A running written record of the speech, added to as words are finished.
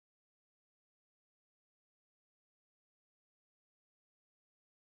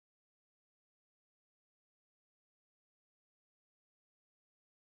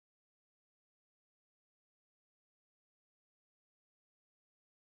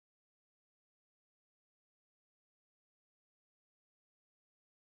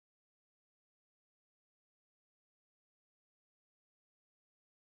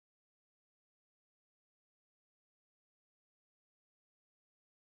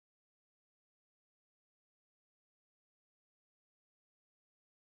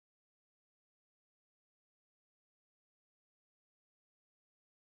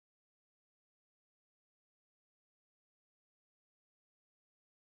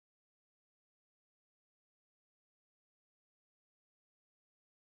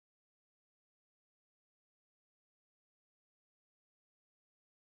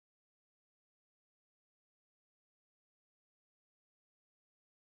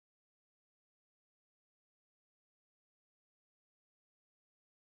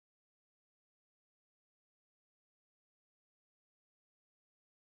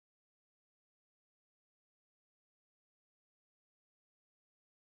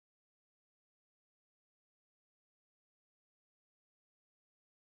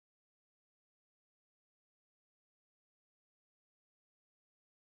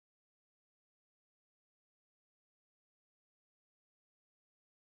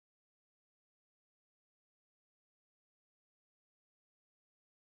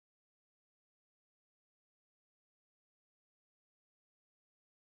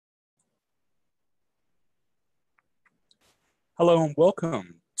Hello and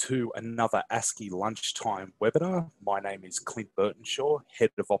welcome to another ASCI Lunchtime webinar. My name is Clint Burtonshaw,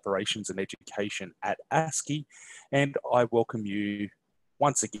 Head of Operations and Education at ASCI, and I welcome you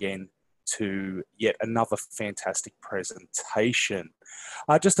once again to yet another fantastic presentation.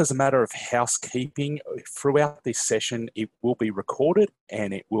 Just as a matter of housekeeping, throughout this session, it will be recorded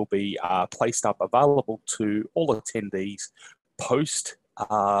and it will be placed up available to all attendees post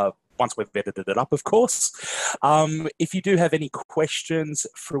once we've edited it up, of course. If you do have any questions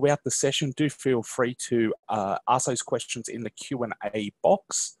throughout the session, do feel free to ask those questions in the Q&A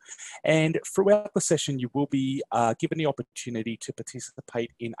box. And throughout the session, you will be given the opportunity to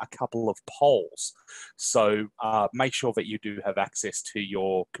participate in a couple of polls. So make sure that you do have access to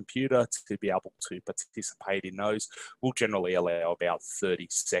your computer to be able to participate in those. We'll generally allow about 30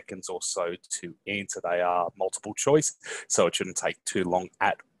 seconds or so to answer. They are multiple choice, so it shouldn't take too long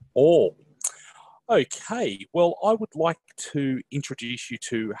at all. Okay, well, I would like to introduce you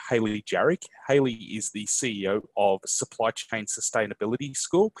to Hayley Jarick. Hayley is the CEO of Supply Chain Sustainability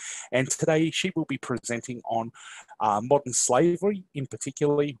School, and today she will be presenting on modern slavery, in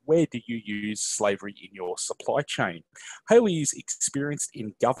particular, where do you use slavery in your supply chain? Hayley is experienced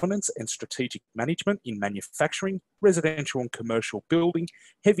in governance and strategic management in manufacturing, residential and commercial building,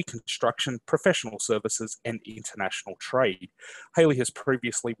 heavy construction, professional services, and international trade. Hayley has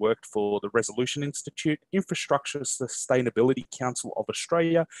previously worked for the Resolution Institute, Infrastructure Sustainability Council of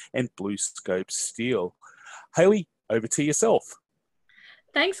Australia, and BlueScope Steel. Hayley, over to yourself.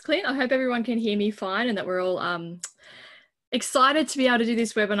 Thanks, Clint. I hope everyone can hear me fine and that we're all excited to be able to do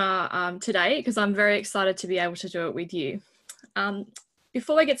this webinar today, because I'm very excited to be able to do it with you.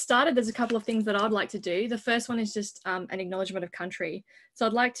 Before we get started, there's a couple of things that I'd like to do. The first one is just an acknowledgement of country. So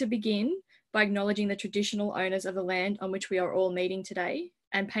I'd like to begin by acknowledging the traditional owners of the land on which we are all meeting today,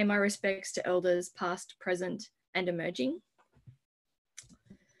 and pay my respects to elders past, present, and emerging.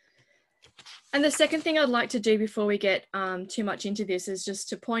 And the second thing I'd like to do before we get too much into this is just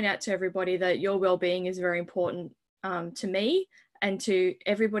to point out to everybody that your well-being is very important to me and to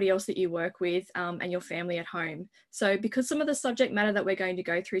everybody else that you work with and your family at home. So because some of the subject matter that we're going to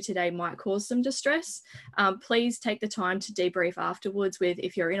go through today might cause some distress, please take the time to debrief afterwards with,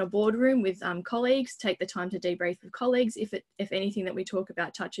 if you're in a boardroom with colleagues, take the time to debrief with colleagues if anything that we talk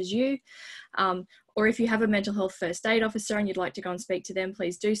about touches you. Or if you have a mental health first aid officer and you'd like to go and speak to them,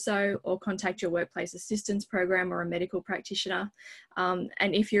 please do so, or contact your workplace assistance program or a medical practitioner. And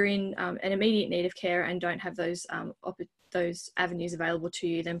if you're in an immediate need of care and don't have those avenues available to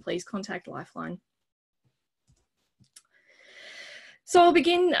you, then please contact Lifeline. So I'll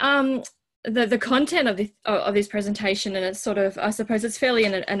begin the content of this presentation, and it's sort of, I suppose it's fairly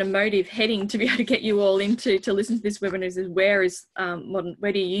an emotive heading to be able to get you all into to listen to this webinar, is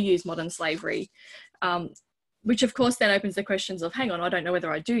where do you use modern slavery? Which of course then opens the questions of, hang on, I don't know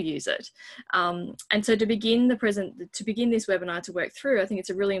whether I do use it. And so to begin this webinar to work through, I think it's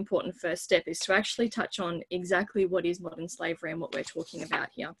a really important first step is to actually touch on exactly what is modern slavery and what we're talking about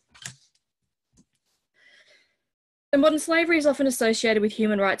here. So modern slavery is often associated with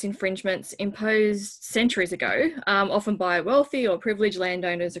human rights infringements imposed centuries ago, often by wealthy or privileged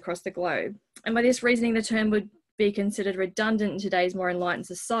landowners across the globe. And by this reasoning, the term would be considered redundant in today's more enlightened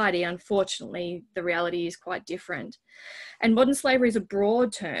society. Unfortunately, the reality is quite different. And modern slavery is a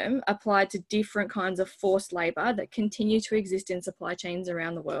broad term applied to different kinds of forced labour that continue to exist in supply chains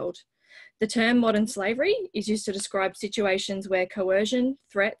around the world. The term modern slavery is used to describe situations where coercion,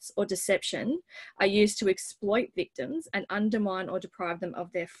 threats, or deception are used to exploit victims and undermine or deprive them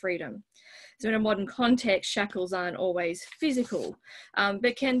of their freedom. So in a modern context, shackles aren't always physical,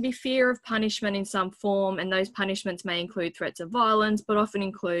 but can be fear of punishment in some form, and those punishments may include threats of violence, but often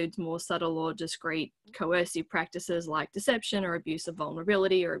include more subtle or discreet coercive practices like deception or abuse of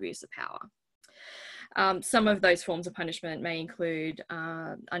vulnerability or abuse of power. Some of those forms of punishment may include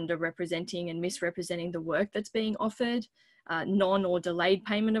underrepresenting and misrepresenting the work that's being offered, non or delayed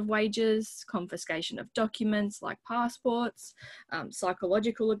payment of wages, confiscation of documents like passports,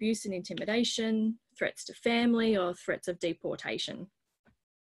 psychological abuse and intimidation, threats to family, or threats of deportation.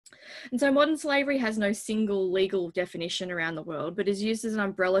 And so modern slavery has no single legal definition around the world, but is used as an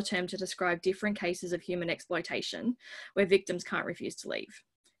umbrella term to describe different cases of human exploitation where victims can't refuse to leave.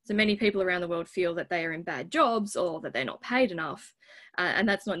 So many people around the world feel that they are in bad jobs or that they're not paid enough, and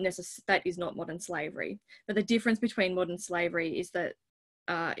that is not modern slavery. But the difference between modern slavery is that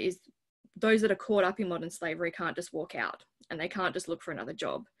those that are caught up in modern slavery can't just walk out, and they can't just look for another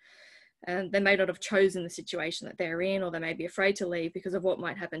job. And they may not have chosen the situation that they're in, or they may be afraid to leave because of what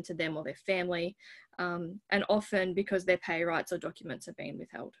might happen to them or their family, and often because their pay rights or documents have been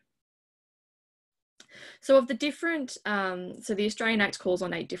withheld. So of the different, so the Australian Act calls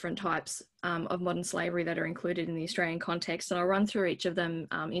on 8 different types of modern slavery that are included in the Australian context, and I'll run through each of them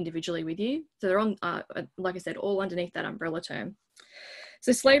individually with you. So they're on, like I said, all underneath that umbrella term.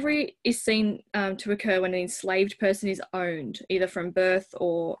 So slavery is seen to occur when an enslaved person is owned, either from birth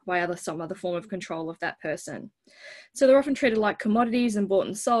or by some other form of control of that person. So they're often treated like commodities and bought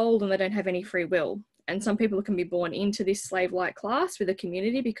and sold, and they don't have any free will. And some people can be born into this slave-like class with a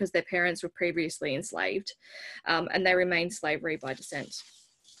community because their parents were previously enslaved, and they remain slavery by descent.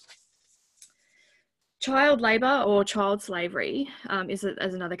 Child labour or child slavery is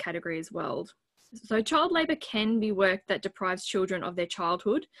another category as well. So child labour can be work that deprives children of their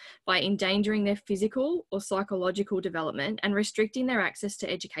childhood by endangering their physical or psychological development and restricting their access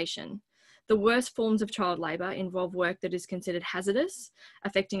to education. The worst forms of child labour involve work that is considered hazardous,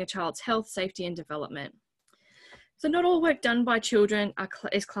 affecting a child's health, safety and development. So not all work done by children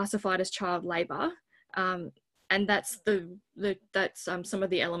is classified as child labour, and that's some of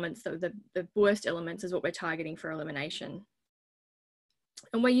the elements, the worst elements is what we're targeting for elimination.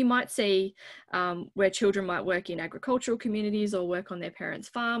 And where you might see where children might work in agricultural communities or work on their parents'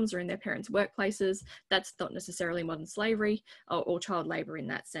 farms or in their parents' workplaces, that's not necessarily modern slavery or child labour in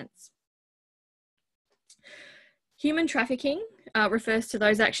that sense. Human trafficking refers to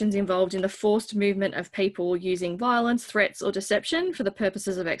those actions involved in the forced movement of people using violence, threats or deception for the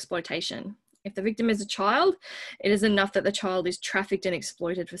purposes of exploitation. If the victim is a child, it is enough that the child is trafficked and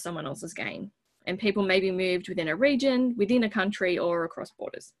exploited for someone else's gain. And people may be moved within a region, within a country, or across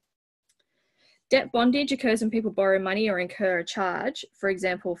borders. Debt bondage occurs when people borrow money or incur a charge, for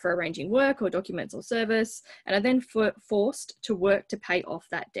example, for arranging work or documents or service, and are then forced to work to pay off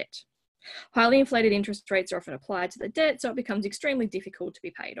that debt. Highly inflated interest rates are often applied to the debt, so it becomes extremely difficult to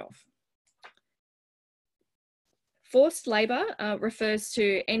be paid off. Forced labour refers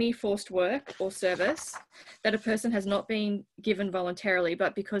to any forced work or service that a person has not been given voluntarily,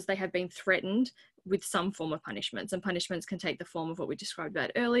 but because they have been threatened with some form of punishments. And punishments can take the form of what we described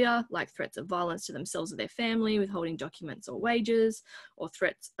about earlier, like threats of violence to themselves or their family, withholding documents or wages, or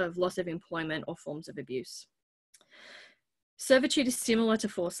threats of loss of employment or forms of abuse. Servitude is similar to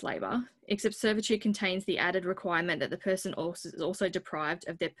forced labour, except servitude contains the added requirement that the person is also deprived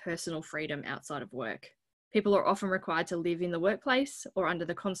of their personal freedom outside of work. People are often required to live in the workplace or under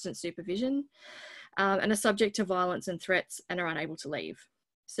the constant supervision and are subject to violence and threats and are unable to leave.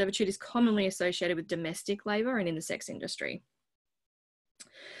 Servitude is commonly associated with domestic labour and in the sex industry.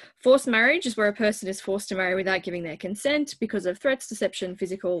 Forced marriage is where a person is forced to marry without giving their consent because of threats, deception,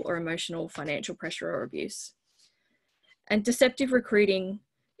 physical or emotional, financial pressure or abuse. And deceptive recruiting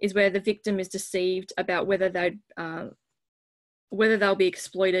is where the victim is deceived about whether they'll be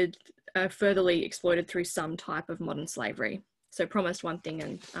exploited, furtherly exploited through some type of modern slavery. So promised one thing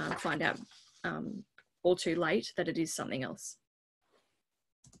and find out all too late that it is something else.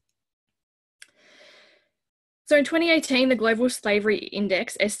 So in 2018, the Global Slavery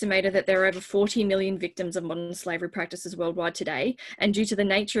Index estimated that there are over 40 million victims of modern slavery practices worldwide today. And due to the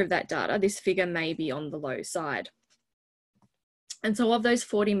nature of that data, this figure may be on the low side. And so of those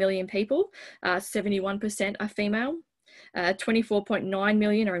 40 million people, 71% are female, 24.9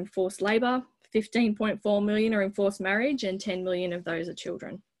 million are in forced labour, 15.4 million are in forced marriage, and 10 million of those are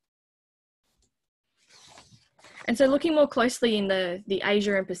children. And so looking more closely in the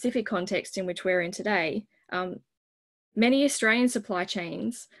Asia and Pacific context in which we're in today, many Australian supply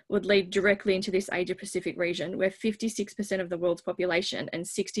chains would lead directly into this Asia Pacific region where 56% of the world's population and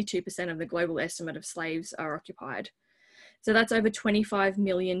 62% of the global estimate of slaves are occupied. So that's over 25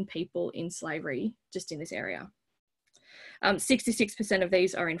 million people in slavery just in this area. 66% of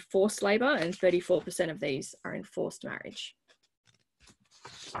these are in forced labour and 34% of these are in forced marriage.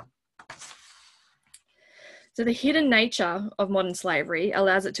 So the hidden nature of modern slavery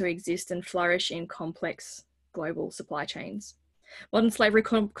allows it to exist and flourish in complex global supply chains. Modern slavery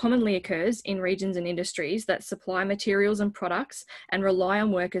commonly occurs in regions and industries that supply materials and products and rely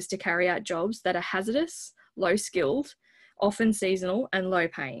on workers to carry out jobs that are hazardous, low-skilled, often seasonal and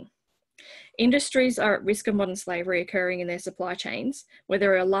low-paying. Industries are at risk of modern slavery occurring in their supply chains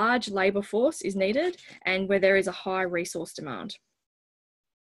where a large labour force is needed and where there is a high resource demand.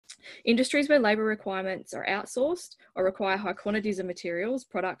 Industries where labour requirements are outsourced or require high quantities of materials,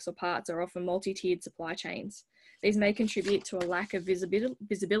 products or parts are often multi-tiered supply chains. These may contribute to a lack of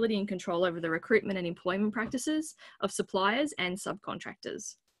visibility and control over the recruitment and employment practices of suppliers and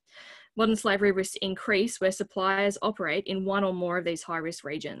subcontractors. Modern slavery risks increase where suppliers operate in one or more of these high-risk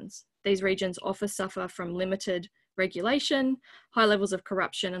regions. These regions often suffer from limited regulation, high levels of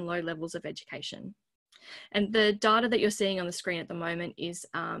corruption and low levels of education. And the data that you're seeing on the screen at the moment is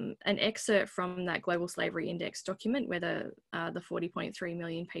an excerpt from that Global Slavery Index document where the 40.3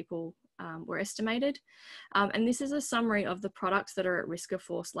 million people were estimated. And this is a summary of the products that are at risk of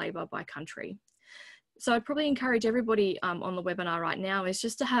forced labour by country. So I'd probably encourage everybody on the webinar right now is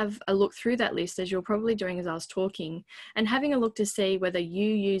just to have a look through that list, as you're probably doing as I was talking, and having a look to see whether you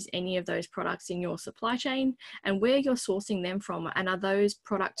use any of those products in your supply chain and where you're sourcing them from, and are those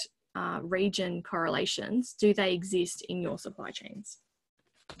product region correlations, do they exist in your supply chains?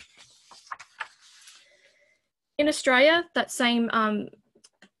 In Australia, that same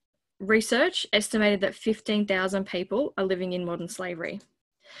research estimated that 15,000 people are living in modern slavery.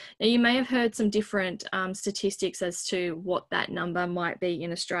 Now, you may have heard some different statistics as to what that number might be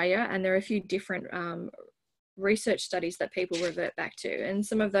in Australia, and there are a few different research studies that people revert back to, and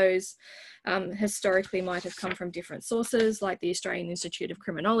some of those historically might have come from different sources, like the Australian Institute of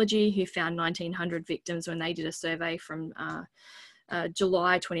Criminology, who found 1,900 victims when they did a survey from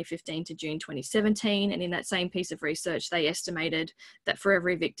July 2015 to June 2017, and in that same piece of research they estimated that for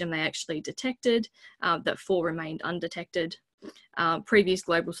every victim they actually detected, that 4 remained undetected. Previous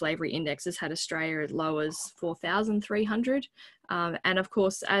global slavery indexes had Australia as low as 4,300, and of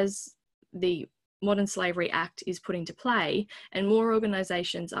course, as the Modern Slavery Act is put into play and more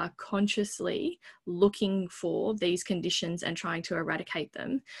organisations are consciously looking for these conditions and trying to eradicate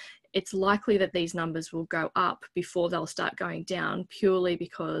them, it's likely that these numbers will go up before they'll start going down, purely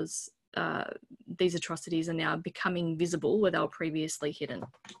because these atrocities are now becoming visible where they were previously hidden.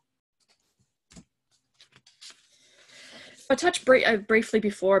 I touched briefly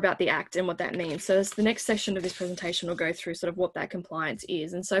before about the Act and what that means. So the next session of this presentation will go through sort of what that compliance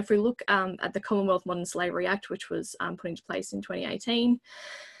is. And so if we look at the Commonwealth Modern Slavery Act, which was put into place in 2018,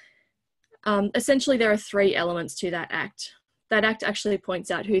 essentially there are 3 elements to that Act. That Act actually points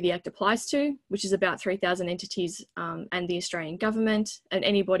out who the Act applies to, which is about 3,000 entities and the Australian government, and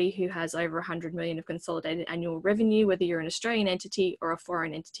anybody who has over 100 million of consolidated annual revenue, whether you're an Australian entity or a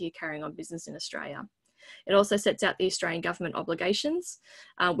foreign entity carrying on business in Australia. It also sets out the Australian government obligations,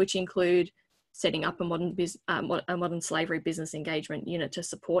 which include setting up a modern slavery business engagement unit to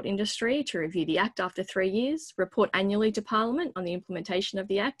support industry, to review the Act after 3 years, report annually to Parliament on the implementation of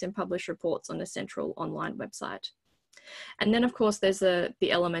the Act, and publish reports on a central online website. And then, of course, there's the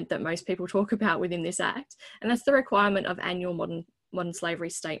element that most people talk about within this Act, and that's the requirement of annual modern slavery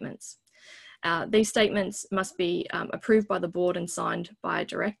statements. These statements must be approved by the board and signed by a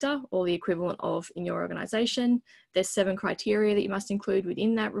director or the equivalent of in your organisation. There's 7 criteria that you must include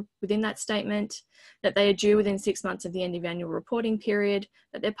within that statement, that they are due within 6 months of the end of annual reporting period,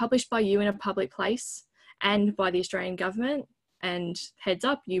 that they're published by you in a public place and by the Australian government, and heads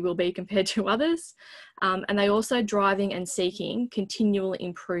up, you will be compared to others. And they also driving and seeking continual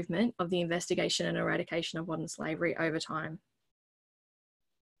improvement of the investigation and eradication of modern slavery over time.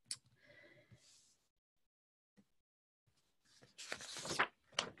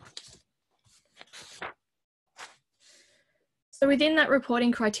 So within that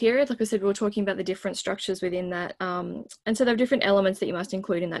reporting criteria, like I said, we were talking about the different structures within that. And so there are different elements that you must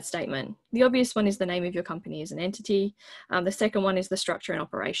include in that statement. The obvious one is the name of your company as an entity. The second one is the structure and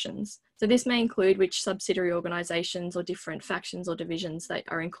operations. So this may include which subsidiary organisations or different factions or divisions that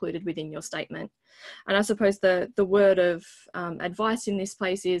are included within your statement. And I suppose the word of advice in this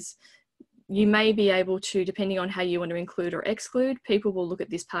place is, you may be able to, depending on how you want to include or exclude, people will look at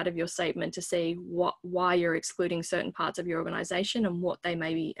this part of your statement to see why you're excluding certain parts of your organisation and what they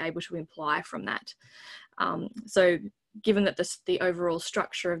may be able to imply from that. So given that the overall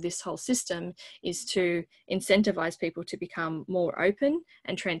structure of this whole system is to incentivise people to become more open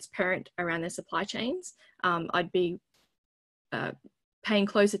and transparent around their supply chains, I'd be paying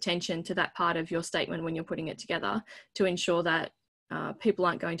close attention to that part of your statement when you're putting it together to ensure that people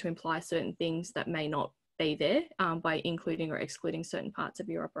aren't going to imply certain things that may not be there by including or excluding certain parts of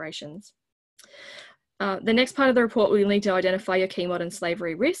your operations. The next part of the report, we'll need to identify your key modern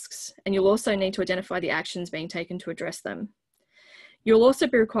slavery risks, and you'll also need to identify the actions being taken to address them. You'll also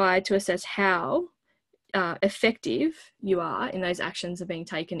be required to assess how effective you are in those actions that are being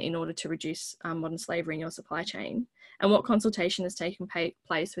taken in order to reduce modern slavery in your supply chain, and what consultation has taken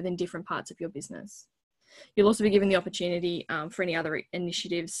place within different parts of your business. You'll also be given the opportunity for any other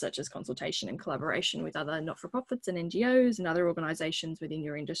initiatives such as consultation and collaboration with other not-for-profits and NGOs and other organisations within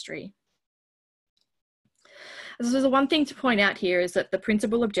your industry. So the one thing to point out here is that the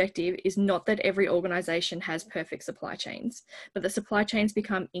principal objective is not that every organisation has perfect supply chains, but that supply chains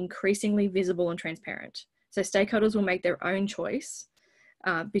become increasingly visible and transparent. So stakeholders will make their own choice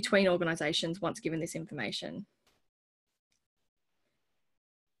between organisations once given this information.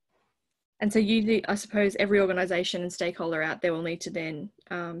 And so I suppose every organisation and stakeholder out there will need to then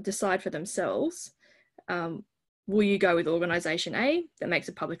decide for themselves, will you go with organisation A that makes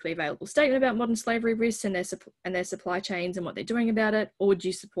a publicly available statement about modern slavery risks and their supply chains and what they're doing about it, or would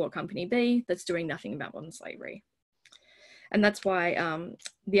you support company B that's doing nothing about modern slavery? And that's why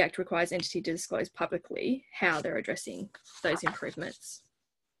the Act requires entity to disclose publicly how they're addressing those improvements.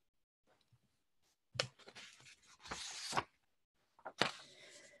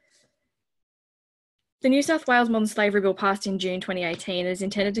 The New South Wales Modern Slavery Bill passed in June 2018 is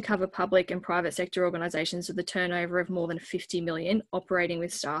intended to cover public and private sector organisations with a turnover of more than 50 million operating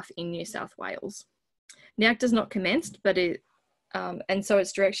with staff in New South Wales. The Act has not commenced, but and so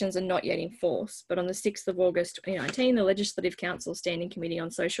its directions are not yet in force. But on the 6th of August 2019, the Legislative Council Standing Committee on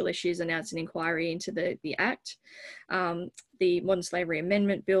Social Issues announced an inquiry into the Act, the Modern Slavery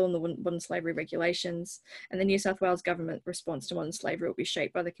Amendment Bill and the Modern Slavery Regulations, and the New South Wales Government response to modern slavery will be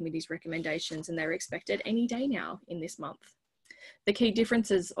shaped by the committee's recommendations, and they're expected any day now in this month. The key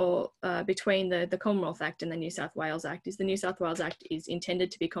differences between the Commonwealth Act and the New South Wales Act is the New South Wales Act is intended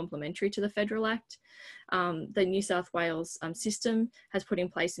to be complementary to the Federal Act. The New South Wales system has put in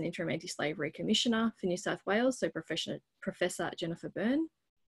place an interim anti-slavery commissioner for New South Wales, so Professor Jennifer Byrne.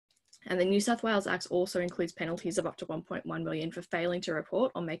 And the New South Wales Act also includes penalties of up to 1.1 million for failing to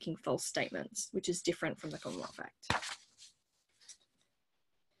report or making false statements, which is different from the Commonwealth Act.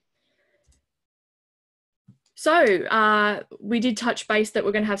 So we did touch base that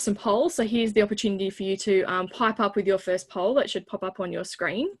we're going to have some polls. So here's the opportunity for you to pipe up with your first poll that should pop up on your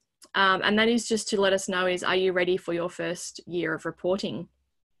screen. And that is just to let us know are you ready for your first year of reporting?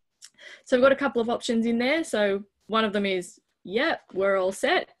 So we've got a couple of options in there. So one of them is, yep, we're all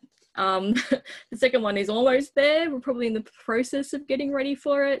set. The second one is almost there. We're probably in the process of getting ready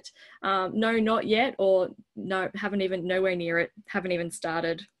for it. No, not yet, or no, nowhere near it, haven't even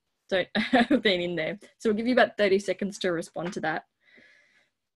started. Don't have been in there. So we'll give you about 30 seconds to respond to that.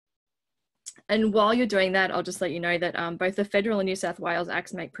 And while you're doing that, I'll just let you know that both the Federal and New South Wales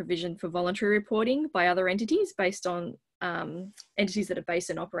Acts make provision for voluntary reporting by other entities based on entities that are based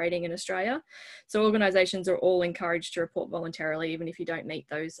and operating in Australia. So organisations are all encouraged to report voluntarily, even if you don't meet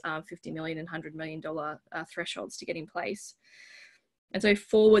those $50 million and $100 million thresholds to get in place. And so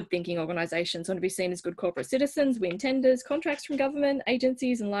forward-thinking organisations want to be seen as good corporate citizens, win tenders, contracts from government,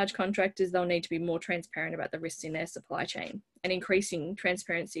 agencies and large contractors. They'll need to be more transparent about the risks in their supply chain. And increasing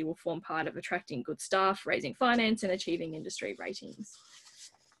transparency will form part of attracting good staff, raising finance and achieving industry ratings.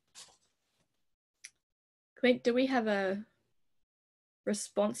 Clint, do we have a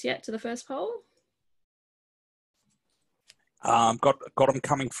response yet to the first poll? Got them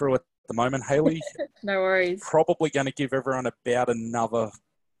coming through at the moment, Hayley. No worries. Probably going to give everyone about another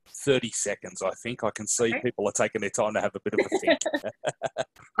 30 seconds, I think. I can see people are taking their time to have a bit of a think.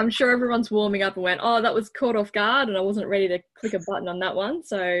 I'm sure everyone's warming up and went, oh, that was caught off guard and I wasn't ready to click a button on that one.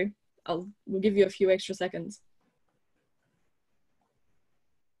 So we'll give you a few extra seconds.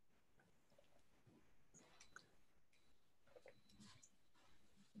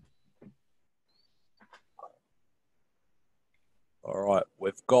 All right,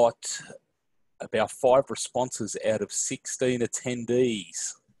 we've got about 5 responses out of 16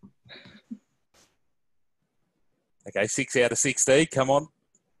 attendees. Okay, 6 out of 16, come on.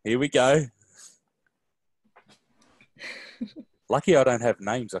 Here we go. Lucky I don't have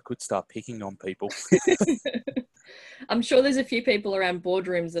names. I could start picking on people. I'm sure there's a few people around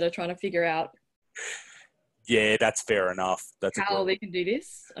boardrooms that are trying to figure out. Yeah, that's fair enough. That's how they can do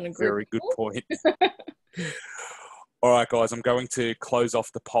this on a group. Very good point. All right, guys, I'm going to close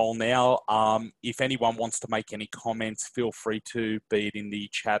off the poll now. If anyone wants to make any comments, feel free to, be it in the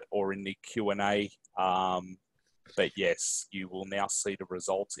chat or in the Q&A. But yes, you will now see the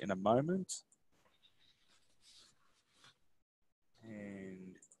results in a moment.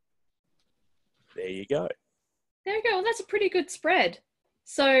 And there you go. There you go. Well, that's a pretty good spread.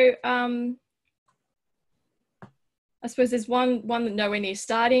 So I suppose there's one that nowhere near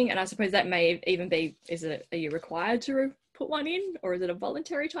starting, and I suppose that may even be, are you required to put one in, or is it a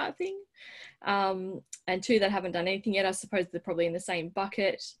voluntary type thing? And 2 that haven't done anything yet, I suppose they're probably in the same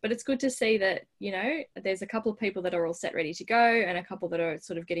bucket. But it's good to see that, you know, there's a couple of people that are all set, ready to go, and a couple that are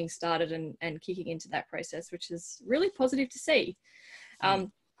sort of getting started and kicking into that process, which is really positive to see.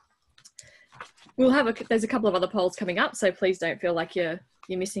 There's a couple of other polls coming up, so please don't feel like you're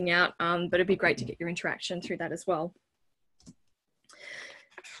missing out, but it'd be great to get your interaction through that as well.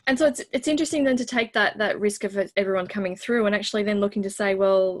 And so it's interesting then to take that risk of everyone coming through and actually then looking to say,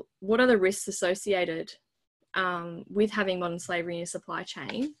 well, what are the risks associated with having modern slavery in your supply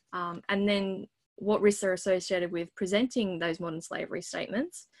chain? And then what risks are associated with presenting those modern slavery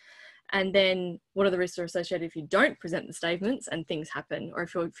statements? And then what are the risks that are associated if you don't present the statements and things happen, or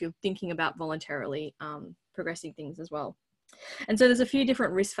if you're thinking about voluntarily progressing things as well. And so there's a few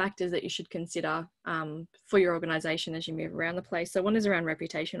different risk factors that you should consider for your organisation as you move around the place. So one is around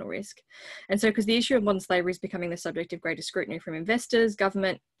reputational risk. And so because the issue of modern slavery is becoming the subject of greater scrutiny from investors,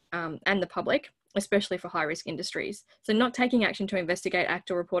 government, and the public, especially for high-risk industries. So not taking action to investigate, act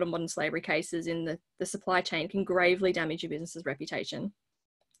or report on modern slavery cases in the supply chain can gravely damage your business's reputation.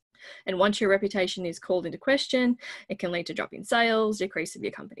 And once your reputation is called into question, it can lead to drop in sales, decrease of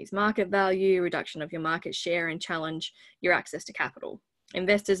your company's market value, reduction of your market share, and challenge your access to capital.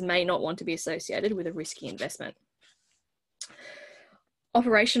 Investors may not want to be associated with a risky investment.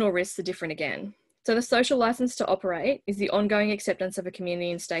 Operational risks are different again. So the social license to operate is the ongoing acceptance of a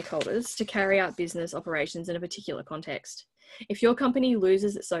community and stakeholders to carry out business operations in a particular context. If your company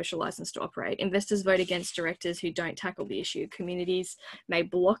loses its social license to operate, investors vote against directors who don't tackle the issue. Communities may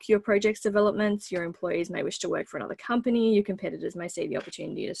block your project's developments, your employees may wish to work for another company, your competitors may see the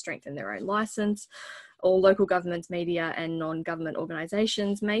opportunity to strengthen their own license, or local governments, media, and non-government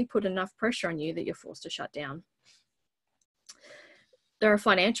organisations may put enough pressure on you that you're forced to shut down. There are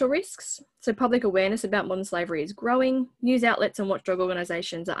financial risks. So public awareness about modern slavery is growing. News outlets and watchdog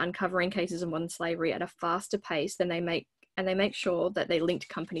organisations are uncovering cases of modern slavery at a faster pace than they make sure that their linked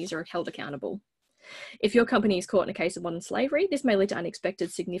companies are held accountable. If your company is caught in a case of modern slavery, this may lead to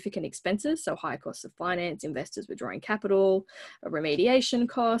unexpected significant expenses, so high costs of finance, investors withdrawing capital, remediation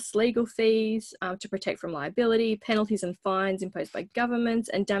costs, legal fees to protect from liability, penalties and fines imposed by governments,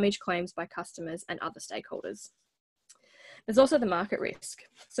 and damage claims by customers and other stakeholders. There's also the market risk.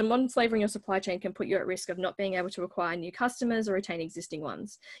 So modern slavery in your supply chain can put you at risk of not being able to acquire new customers or retain existing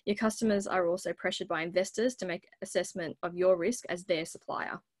ones. Your customers are also pressured by investors to make assessment of your risk as their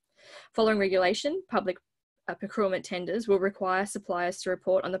supplier. Following regulation, public procurement tenders will require suppliers to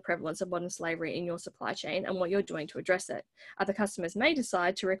report on the prevalence of modern slavery in your supply chain and what you're doing to address it. Other customers may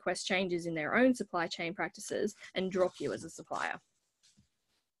decide to request changes in their own supply chain practices and drop you as a supplier.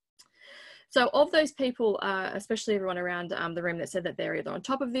 So of those people, especially everyone around the room that said that they're either on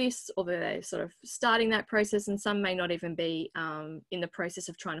top of this or they're sort of starting that process, and some may not even be in the process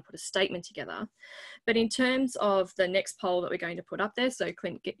of trying to put a statement together. But in terms of the next poll that we're going to put up there, so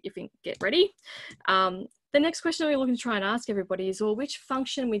Clint, get ready. The next question we're looking to try and ask everybody is, well, which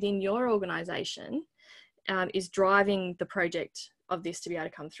function within your organisation is driving the project of this to be able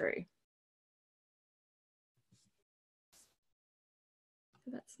to come through?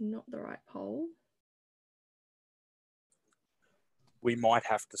 That's not the right poll. We might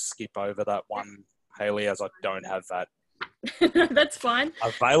have to skip over that one, Hayley, as I don't have that. That's fine.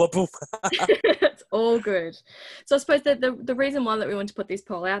 Available. It's all good. So I suppose that the reason why that we want to put this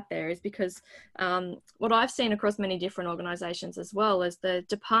poll out there is because what I've seen across many different organisations as well is the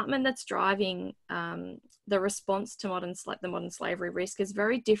department that's driving the response to the modern slavery risk is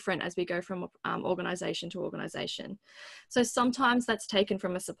very different as we go from organisation to organisation. So sometimes that's taken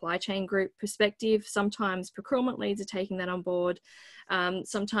from a supply chain group perspective. Sometimes procurement leads are taking that on board.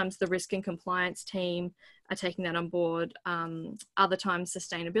 Sometimes the risk and compliance team are taking that on board. Other times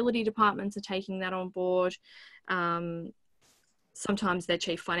sustainability departments are taking that on board. Sometimes their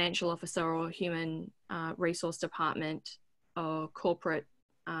chief financial officer or human resource department or corporate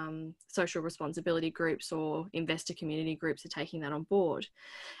social responsibility groups or investor community groups are taking that on board.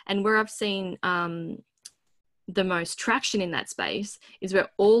 And where I've seen the most traction in that space is where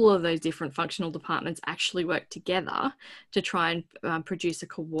all of those different functional departments actually work together to try and produce a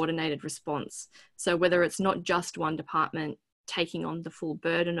coordinated response. So whether it's not just one department taking on the full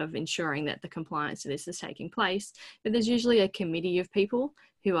burden of ensuring that the compliance to this is taking place, but there's usually a committee of people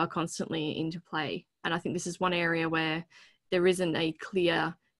who are constantly into play. And I think this is one area where there isn't a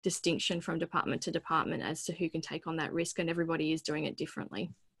clear distinction from department to department as to who can take on that risk, and everybody is doing it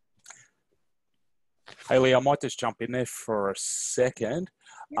differently. Hayley, I might just jump in there for a second.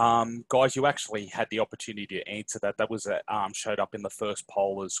 Guys, you actually had the opportunity to answer that. That was showed up in the first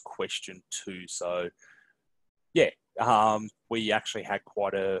poll as question 2. So, yeah, we actually had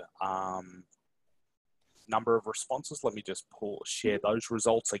quite a number of responses. Let me just share those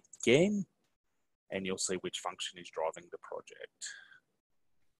results again, and you'll see which function is driving the project.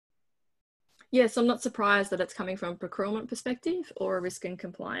 Yes, I'm not surprised that it's coming from a procurement perspective or a risk and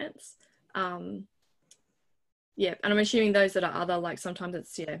compliance. Yeah, and I'm assuming those that are other, like sometimes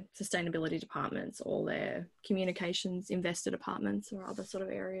it's sustainability departments or their communications investor departments or other sort of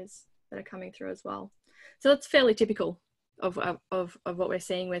areas that are coming through as well. So that's fairly typical of what we're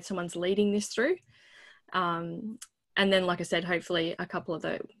seeing where someone's leading this through. And then, like I said, hopefully a couple of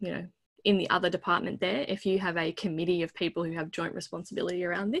the, in the other department there. If you have a committee of people who have joint responsibility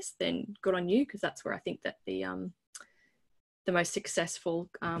around this, then good on you, because that's where I think that the most successful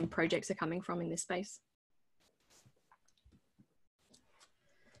projects are coming from in this space.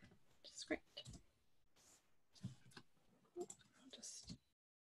 That's great.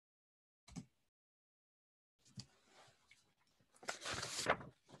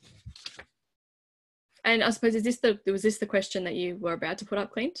 And I suppose, was this the question that you were about to put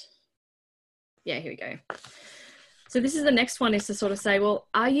up, Clint? Yeah, here we go. So this is the next one, is to sort of say, well,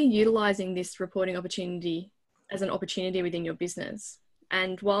 are you utilising this reporting opportunity as an opportunity within your business?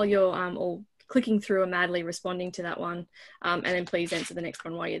 And while you're all clicking through and madly responding to that one, and then please answer the next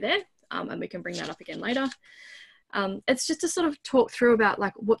one while you're there, and we can bring that up again later. It's just to sort of talk through about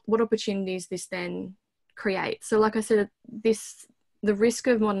like what opportunities this then creates. So like I said, the risk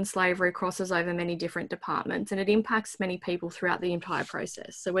of modern slavery crosses over many different departments, and it impacts many people throughout the entire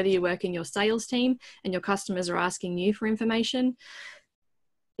process. So whether you work in your sales team and your customers are asking you for information,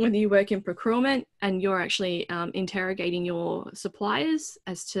 whether you work in procurement and you're actually interrogating your suppliers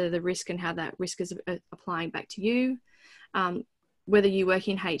as to the risk and how that risk is applying back to you, whether you work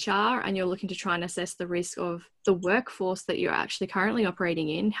in HR and you're looking to try and assess the risk of the workforce that you're actually currently operating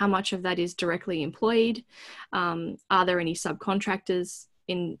in, how much of that is directly employed, are there any subcontractors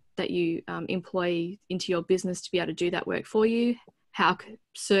that you employ into your business to be able to do that work for you, how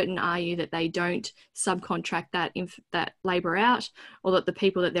certain are you that they don't subcontract that labour out, or that the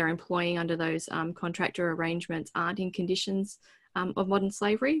people that they're employing under those contractor arrangements aren't in conditions of modern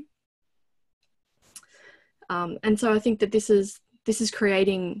slavery. And so I think that this is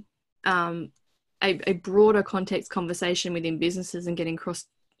creating a broader context conversation within businesses and getting cross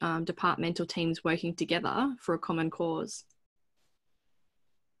departmental teams working together for a common cause.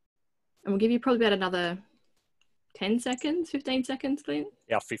 And we'll give you probably about another 10 seconds, 15 seconds, Clint?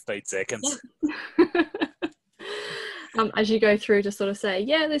 Yeah, 15 seconds. Yeah. As you go through to sort of say,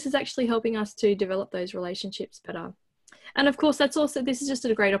 yeah, this is actually helping us to develop those relationships better. And of course, this is just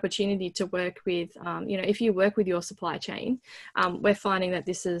a great opportunity to work with, if you work with your supply chain, we're finding that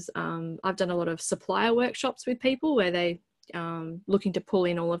this is, I've done a lot of supplier workshops with people where they looking to pull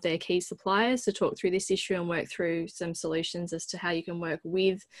in all of their key suppliers to talk through this issue and work through some solutions as to how you can work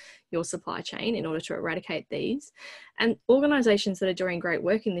with your supply chain in order to eradicate these. And organisations that are doing great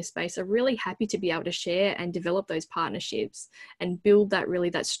work in this space are really happy to be able to share and develop those partnerships and build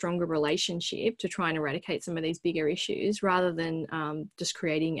that stronger relationship to try and eradicate some of these bigger issues, rather than just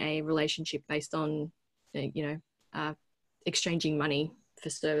creating a relationship based on, exchanging money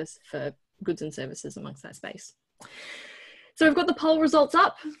for goods and services amongst that space. So we've got the poll results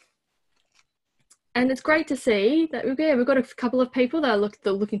up, and it's great to see that we've got a couple of people that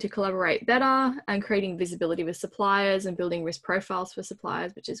are looking to collaborate better and creating visibility with suppliers and building risk profiles for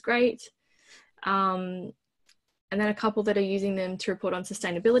suppliers, which is great. And then a couple that are using them to report on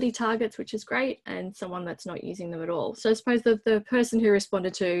sustainability targets, which is great, and someone that's not using them at all. So I suppose the person who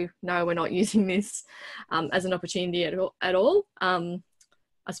responded to, no, we're not using this as an opportunity at all,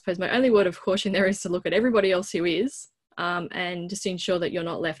 I suppose my only word of caution there is to look at everybody else who is, and just ensure that you're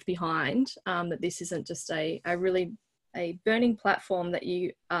not left behind, that this isn't just a burning platform that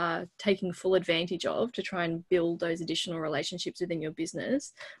you are taking full advantage of to try and build those additional relationships within your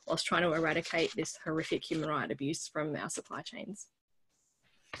business whilst trying to eradicate this horrific human rights abuse from our supply chains.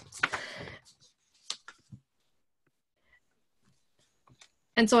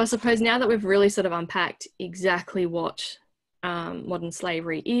 And so I suppose now that we've really sort of unpacked exactly what modern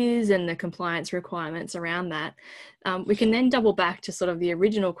slavery is and the compliance requirements around that, we can then double back to sort of the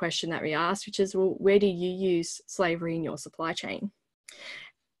original question that we asked, which is, well, where do you use slavery in your supply chain?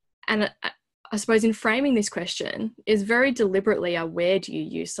 And I suppose in framing this question is very deliberately where do you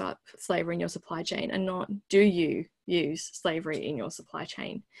use slavery in your supply chain, and not do you use slavery in your supply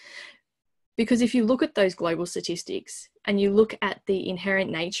chain? Because if you look at those global statistics and you look at the inherent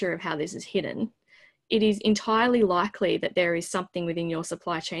nature of how this is hidden, it is entirely likely that there is something within your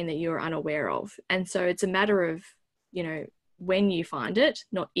supply chain that you're unaware of. And so it's a matter of, when you find it,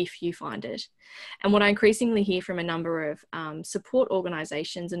 not if you find it. And what I increasingly hear from a number of support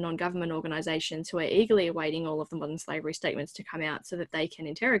organisations and non-government organisations who are eagerly awaiting all of the modern slavery statements to come out so that they can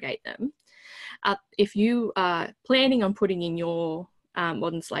interrogate them. If you are planning on putting in your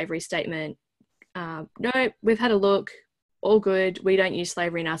modern slavery statement, no, we've had a look, all good, we don't use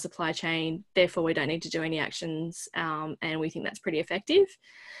slavery in our supply chain, therefore we don't need to do any actions, and we think that's pretty effective,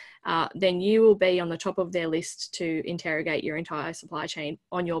 then you will be on the top of their list to interrogate your entire supply chain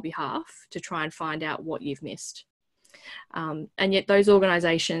on your behalf to try and find out what you've missed. And yet those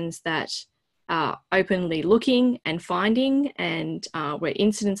organisations that openly looking and finding, and where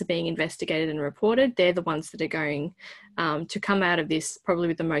incidents are being investigated and reported, they're the ones that are going to come out of this probably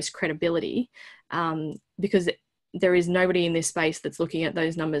with the most credibility, because there is nobody in this space that's looking at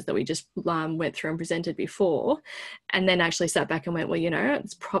those numbers that we just went through and presented before, and then actually sat back and went, well, you know,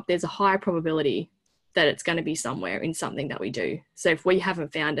 there's a high probability that it's going to be somewhere in something that we do. So if we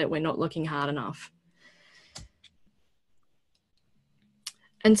haven't found it, we're not looking hard enough.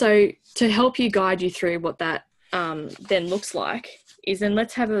 And so to help you guide you through what that then looks like is, then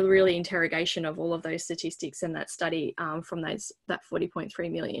let's have a really interrogation of all of those statistics and that study from that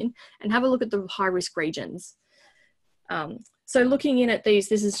 40.3 million, and have a look at the high risk regions. So looking in at these,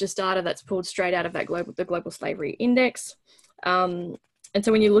 this is just data that's pulled straight out of that the Global Slavery Index. And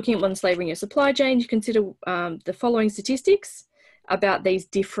so when you're looking at modern slavery in your supply chain, you consider the following statistics about these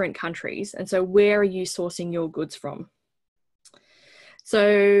different countries. And so where are you sourcing your goods from?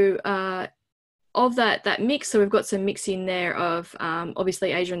 So of that mix, so we've got some mix in there of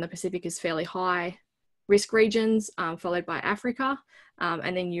obviously Asia and the Pacific is fairly high risk regions, followed by Africa,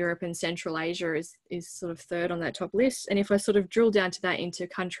 and then Europe and Central Asia is sort of third on that top list. And if I sort of drill down to that into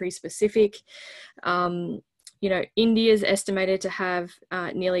country specific, you know, India is estimated to have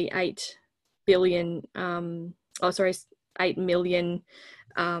nearly 8 million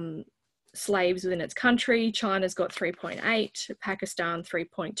slaves within its country. China's got 3.8, Pakistan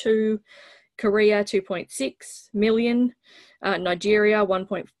 3.2, Korea 2.6 million, Nigeria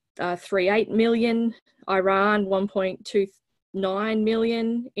 1.38 million, Iran 1.29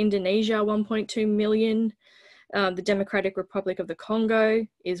 million, Indonesia 1.2 million, the Democratic Republic of the Congo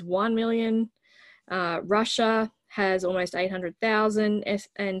is 1 million, Russia has almost 800,000,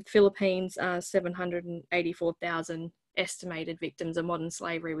 and Philippines 784,000 estimated victims of modern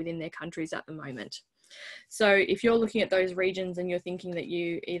slavery within their countries at the moment. So if you're looking at those regions and you're thinking that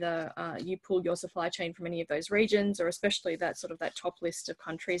you either you pull your supply chain from any of those regions, or especially that sort of that top list of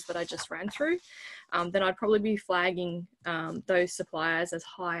countries that I just ran through, then I'd probably be flagging those suppliers as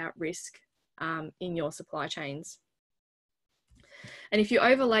high at risk in your supply chains. And if you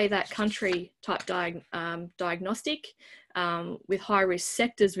overlay that country type diagnostic with high risk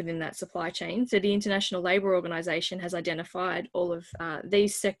sectors within that supply chain, so the International Labour Organization has identified all of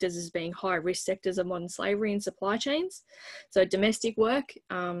these sectors as being high risk sectors of modern slavery in supply chains. So domestic work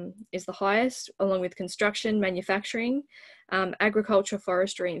is the highest, along with construction, manufacturing, agriculture,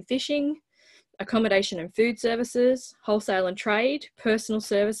 forestry and fishing, accommodation and food services, wholesale and trade, personal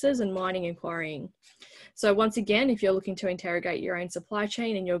services, and mining and quarrying. So once again, if you're looking to interrogate your own supply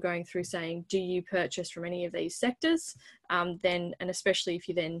chain and you're going through saying, do you purchase from any of these sectors? Then, and especially if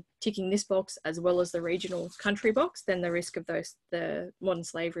you're then ticking this box as well as the regional country box, then the risk of the modern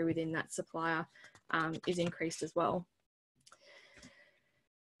slavery within that supplier is increased as well.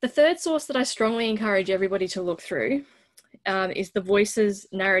 The third source that I strongly encourage everybody to look through is the Voices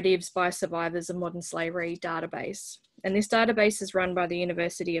Narratives by Survivors of Modern Slavery database. And this database is run by the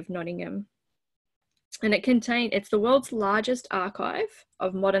University of Nottingham. And it's the world's largest archive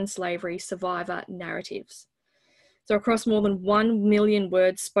of modern slavery survivor narratives. So across more than 1 million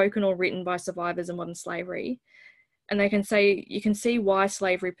words spoken or written by survivors of modern slavery. And you can see why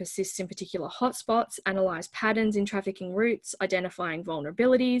slavery persists in particular hotspots, analyse patterns in trafficking routes, identifying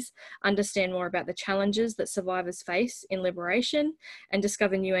vulnerabilities, understand more about the challenges that survivors face in liberation, and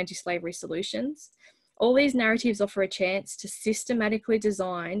discover new anti-slavery solutions. All these narratives offer a chance to systematically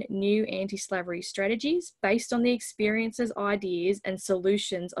design new anti-slavery strategies based on the experiences, ideas, and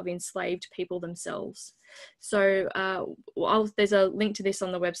solutions of enslaved people themselves. So there's a link to this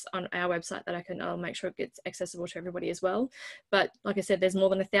on our website that I'll make sure it gets accessible to everybody as well. But like I said, there's more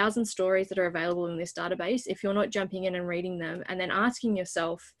than 1,000 stories that are available in this database. If you're not jumping in and reading them and then asking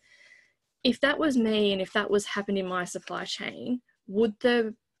yourself, if that was me and if that was happened in my supply chain, would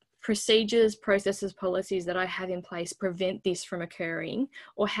the procedures, processes, policies that I have in place prevent this from occurring?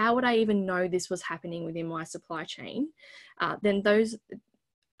 Or how would I even know this was happening within my supply chain? Then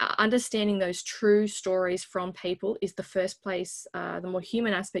understanding those true stories from people is the first place, the more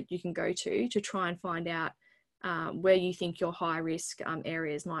human aspect you can go to try and find out where you think your high risk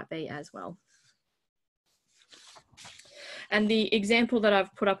areas might be as well. And the example that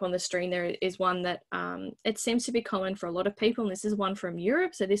I've put up on the screen there is one that it seems to be common for a lot of people. And this is one from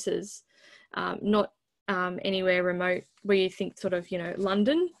Europe. So this is not anywhere remote where you think sort of,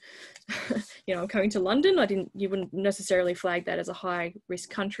 London, I'm coming to London. You wouldn't necessarily flag that as a high risk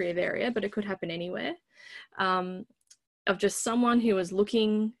country of area, but it could happen anywhere. Of just someone who was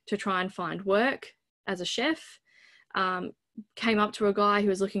looking to try and find work as a chef, came up to a guy who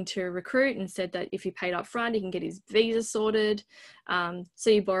was looking to recruit and said that if he paid up front, he can get his visa sorted. So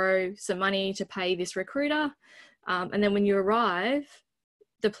you borrow some money to pay this recruiter. And then when you arrive,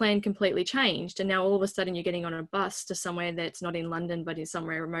 the plan completely changed. And now all of a sudden you're getting on a bus to somewhere that's not in London, but in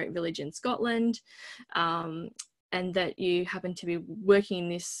somewhere remote village in Scotland. And that you happen to be working in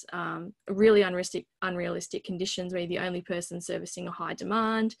this really unrealistic conditions where you're the only person servicing a high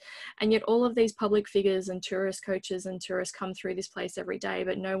demand. And yet all of these public figures and tourist coaches and tourists come through this place every day,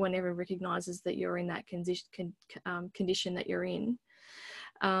 but no one ever recognises that you're in that condition that you're in.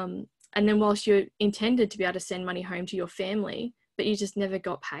 And then whilst you're intended to be able to send money home to your family, but you just never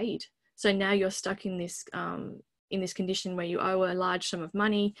got paid. So now you're stuck in this condition where you owe a large sum of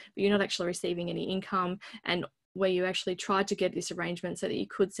money, but you're not actually receiving any income, and where you actually tried to get this arrangement so that you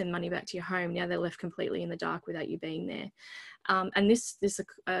could send money back to your home. Now they're left completely in the dark without you being there. And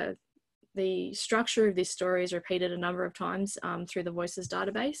the structure of this story is repeated a number of times through the Voices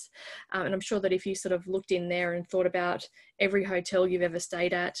database. And I'm sure that if you sort of looked in there and thought about every hotel you've ever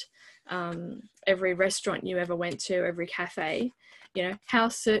stayed at, every restaurant you ever went to, every cafe, you know, how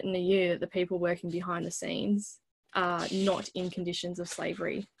certain are you that the people working behind the scenes are not in conditions of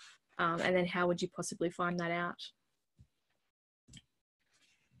slavery? And then how would you possibly find that out?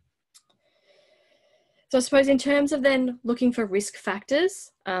 So I suppose in terms of then looking for risk factors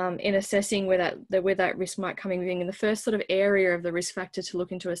in assessing where that risk might come in, the first sort of area of the risk factor to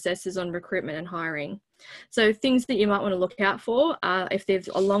look into assess is on recruitment and hiring. So things that you might want to look out for are if there's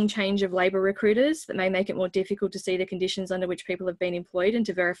a long change of labour recruiters that may make it more difficult to see the conditions under which people have been employed and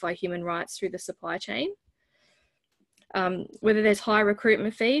to verify human rights through the supply chain. Whether there's high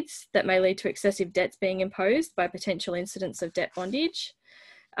recruitment fees that may lead to excessive debts being imposed by potential incidents of debt bondage,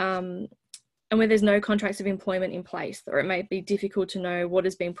 and where there's no contracts of employment in place, or it may be difficult to know what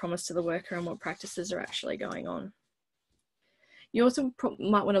is being promised to the worker and what practices are actually going on. You also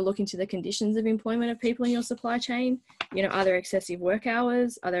might want to look into the conditions of employment of people in your supply chain. You know, are there excessive work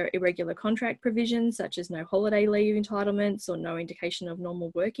hours? Are there irregular contract provisions such as no holiday leave entitlements or no indication of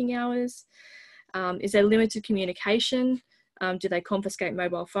normal working hours? Is there limited communication? Do they confiscate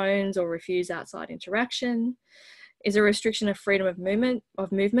mobile phones or refuse outside interaction? Is there a restriction of freedom of movement?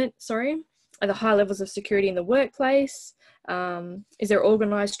 Are there high levels of security in the workplace? Is there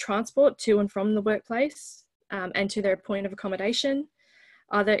organised transport to and from the workplace and to their point of accommodation?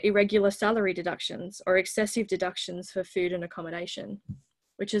 Are there irregular salary deductions or excessive deductions for food and accommodation?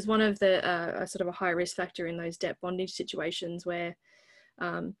 Which is one of the sort of a high risk factor in those debt bondage situations where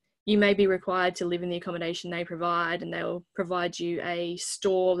you may be required to live in the accommodation they provide, and they'll provide you a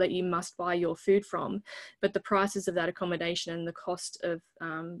store that you must buy your food from. But the prices of that accommodation and the cost of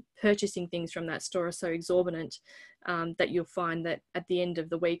purchasing things from that store are so exorbitant that you'll find that at the end of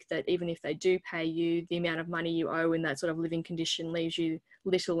the week, that even if they do pay you, the amount of money you owe in that sort of living condition leaves you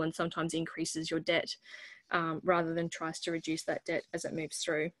little and sometimes increases your debt rather than tries to reduce that debt as it moves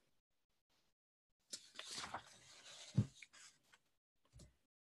through.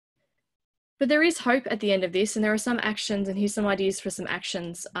 But there is hope at the end of this, and there are some actions, and here's some ideas for some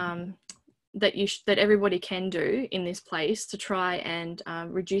actions that everybody can do in this place to try and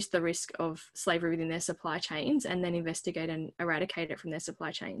reduce the risk of slavery within their supply chains, and then investigate and eradicate it from their supply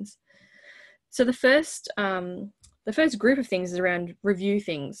chains. So the first group of things is around review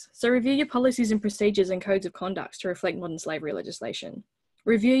things. So review your policies and procedures and codes of conduct to reflect modern slavery legislation.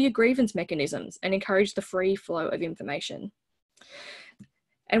 Review your grievance mechanisms and encourage the free flow of information.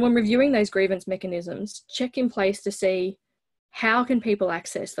 And when reviewing those grievance mechanisms, check in place to see how can people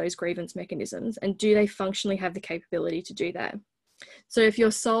access those grievance mechanisms, and do they functionally have the capability to do that? So if your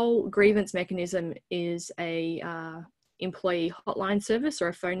sole grievance mechanism is a employee hotline service or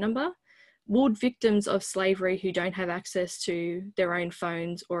a phone number, would victims of slavery who don't have access to their own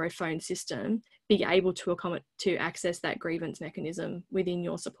phones or a phone system be able to access that grievance mechanism within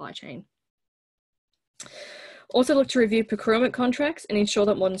your supply chain? Also look to review procurement contracts and ensure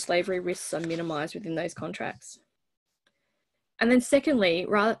that modern slavery risks are minimised within those contracts. And then secondly,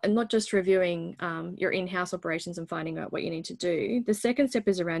 not just reviewing your in-house operations and finding out what you need to do, the second step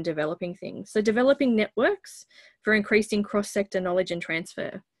is around developing things. So developing networks for increasing cross-sector knowledge and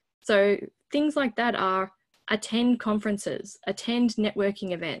transfer. So things like that are attend conferences, attend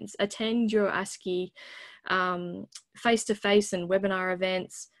networking events, attend your ASCI face-to-face and webinar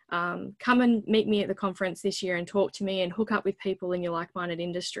events. Come and meet me at the conference this year and talk to me and hook up with people in your like-minded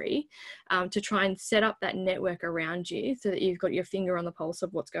industry to try and set up that network around you so that you've got your finger on the pulse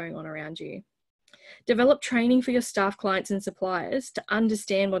of what's going on around you. Develop training for your staff, clients and suppliers to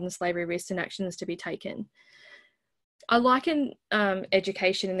understand modern slavery risks and actions to be taken. I liken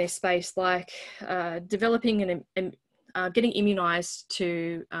education in this space like developing getting immunised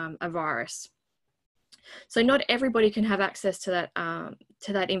to a virus. So not everybody can have access to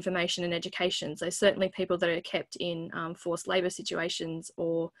that information and education. So certainly people that are kept in forced labour situations,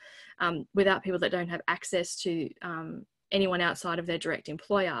 or without people that don't have access to anyone outside of their direct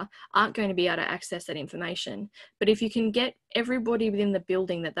employer, aren't going to be able to access that information. But if you can get everybody within the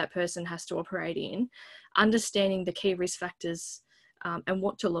building that person has to operate in, understanding the key risk factors and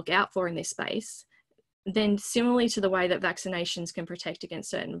what to look out for in this space, then similarly to the way that vaccinations can protect against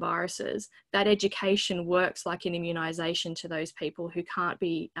certain viruses, that education works like an immunisation to those people who can't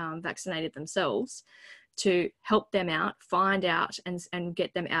be vaccinated themselves, to help them out, find out and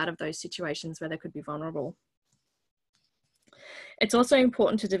get them out of those situations where they could be vulnerable. It's also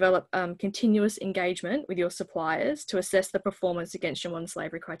important to develop continuous engagement with your suppliers to assess the performance against your modern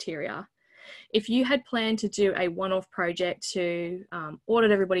slavery criteria. If you had planned to do a one-off project to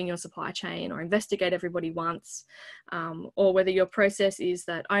audit everybody in your supply chain or investigate everybody once, or whether your process is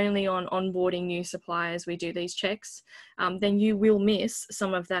that only on onboarding new suppliers we do these checks, then you will miss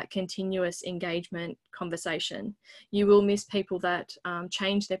some of that continuous engagement conversation. You will miss people that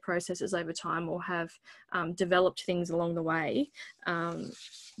change their processes over time or have developed things along the way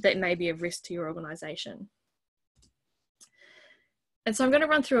that may be of risk to your organisation. And so I'm going to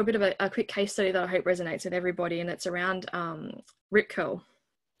run through a bit of a quick case study that I hope resonates with everybody, and it's around rip curl.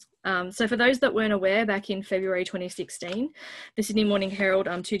 So for those that weren't aware, back in February 2016, the Sydney Morning Herald,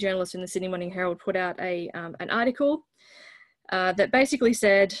 two journalists in the Sydney Morning Herald put out an article that basically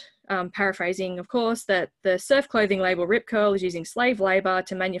said, paraphrasing of course, that the surf clothing label Rip Curl is using slave labour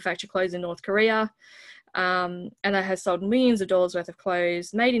to manufacture clothes in North Korea. And that has sold millions of dollars worth of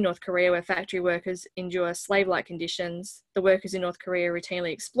clothes made in North Korea, where factory workers endure slave-like conditions. The workers in North Korea are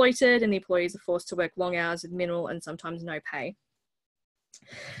routinely exploited, and the employees are forced to work long hours with minimal and sometimes no pay.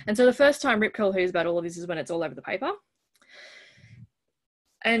 And so the first time Rip Curl hears about all of this is when it's all over the paper.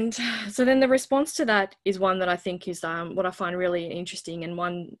 And so then the response to that is one that I think is what I find really interesting, and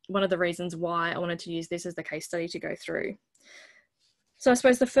one of the reasons why I wanted to use this as the case study to go through. So I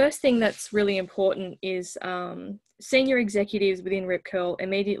suppose the first thing that's really important is senior executives within Rip Curl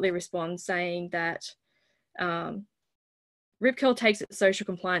immediately respond saying that Rip Curl takes its social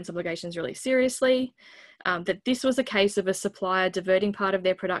compliance obligations really seriously, that this was a case of a supplier diverting part of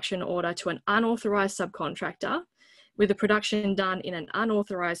their production order to an unauthorised subcontractor, with the production done in an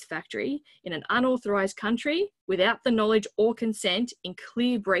unauthorised factory, in an unauthorised country, without the knowledge or consent, in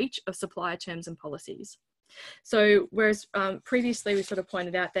clear breach of supplier terms and policies. So whereas previously we sort of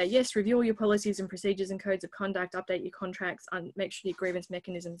pointed out that, yes, review all your policies and procedures and codes of conduct, update your contracts, and make sure your grievance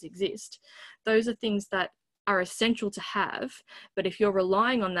mechanisms exist. Those are things that are essential to have, but if you're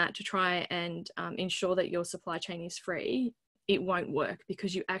relying on that to try and ensure that your supply chain is free, it won't work,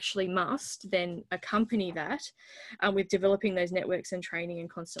 because you actually must then accompany that with developing those networks and training and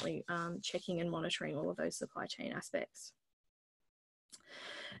constantly checking and monitoring all of those supply chain aspects.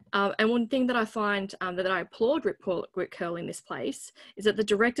 And one thing that I find that I applaud Rip Curl in this place is that the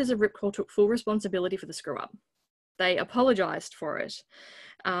directors of Rip Curl took full responsibility for the screw up. They apologised for it.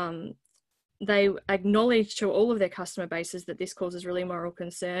 They acknowledged to all of their customer bases that this causes really moral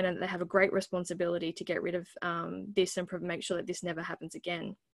concern, and that they have a great responsibility to get rid of this and make sure that this never happens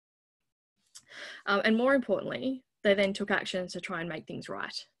again. And more importantly, they then took actions to try and make things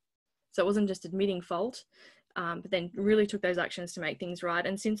right. So it wasn't just admitting fault, but then really took those actions to make things right.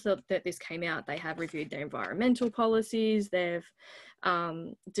 And since this came out, they have reviewed their environmental policies, they've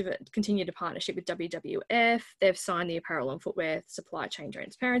continued a partnership with WWF, they've signed the Apparel and Footwear Supply Chain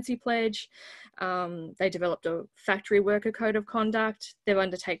Transparency Pledge, they developed a factory worker code of conduct, they've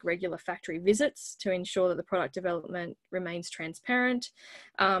undertaken regular factory visits to ensure that the product development remains transparent,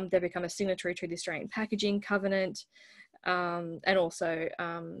 they've become a signatory to the Australian Packaging Covenant, and also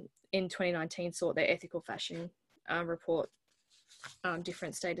in 2019 sought their ethical fashion report,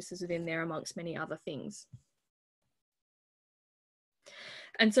 different statuses within there amongst many other things.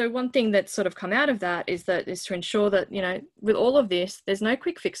 And so one thing that's sort of come out of that is to ensure that, you know, with all of this, there's no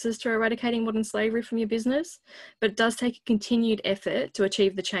quick fixes to eradicating modern slavery from your business, but it does take a continued effort to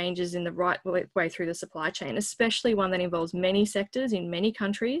achieve the changes in the right way through the supply chain, especially one that involves many sectors in many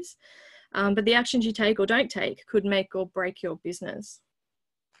countries. But the actions you take or don't take could make or break your business.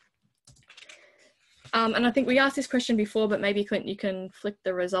 And I think we asked this question before, but maybe Clint, you can flick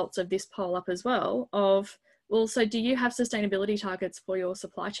the results of this poll up as well of, well, so do you have sustainability targets for your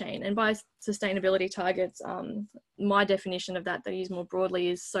supply chain? And by sustainability targets, my definition of that I use more broadly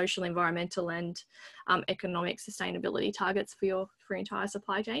is social, environmental and economic sustainability targets for your entire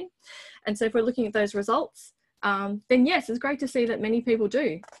supply chain. And so if we're looking at those results, then yes, it's great to see that many people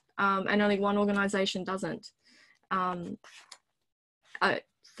do, and only one organisation doesn't. for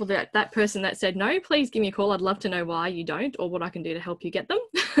that person that said no, please give me a call. I'd love to know why you don't, or what I can do to help you get them.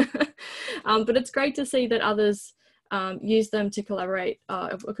 But it's great to see that others use them to collaborate.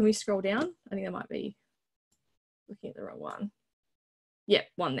 Can we scroll down? I think I might be looking at the wrong one. Yeah,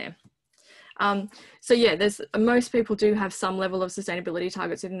 one there. So yeah, most people do have some level of sustainability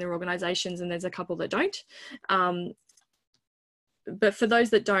targets within their organisations, and there's a couple that don't. But for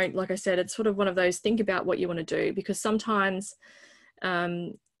those that don't, like I said, it's sort of one of those, think about what you want to do, because sometimes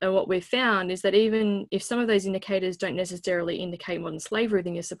what we've found is that even if some of those indicators don't necessarily indicate modern slavery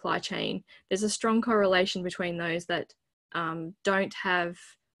within your supply chain, there's a strong correlation between those that don't have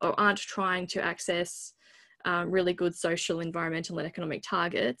or aren't trying to access really good social, environmental and economic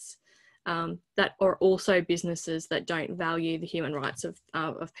targets, that are also businesses that don't value the human rights of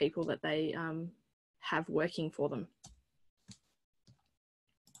people that they have working for them.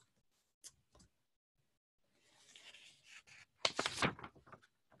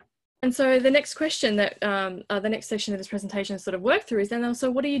 And so the next question that the next section of this presentation sort of work through is then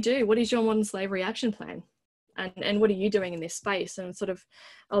also, what do you do? What is your modern slavery action plan? And what are you doing in this space? And sort of,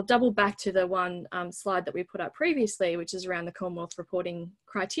 I'll double back to the one slide that we put up previously, which is around the Commonwealth reporting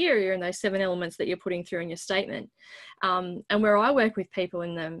criteria and those 7 elements that you're putting through in your statement. And where I work with people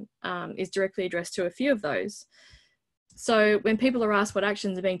in them is directly addressed to a few of those. So when people are asked what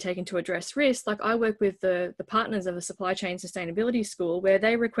actions are being taken to address risk, like I work with the partners of the Supply Chain Sustainability School, where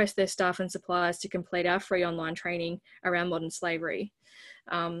they request their staff and suppliers to complete our free online training around modern slavery.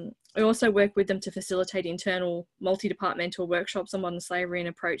 I also work with them to facilitate internal multi-departmental workshops on modern slavery and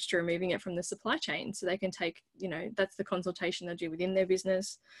approach to removing it from the supply chain, so they can take, that's the consultation they do within their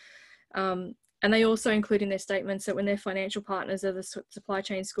business. And they also include in their statements that when they're financial partners of the supply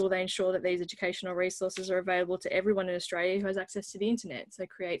chain school, they ensure that these educational resources are available to everyone in Australia who has access to the internet. So it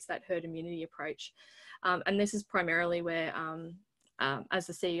creates that herd immunity approach. And this is primarily where, as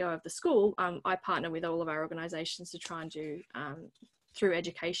the CEO of the school, I partner with all of our organisations to try and do, through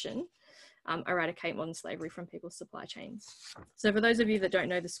education, eradicate modern slavery from people's supply chains. So for those of you that don't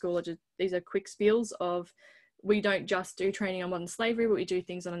know the school, these are quick spiels of, we don't just do training on modern slavery, but we do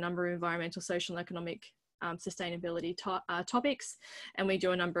things on a number of environmental, social and economic sustainability topics. And we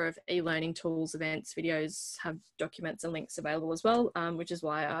do a number of e-learning tools, events, videos, have documents and links available as well, which is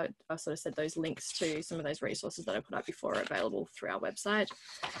why I sort of said those links to some of those resources that I put up before are available through our website.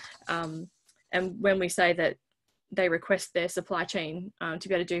 And when we say that they request their supply chain to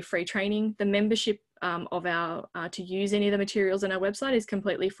be able to do free training, the membership of our to use any of the materials on our website is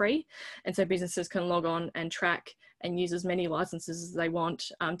completely free, and so businesses can log on and track and use as many licenses as they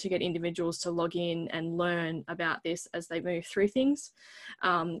want to get individuals to log in and learn about this as they move through things.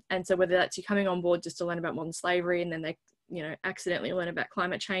 And so whether that's you coming on board just to learn about modern slavery and then they accidentally learn about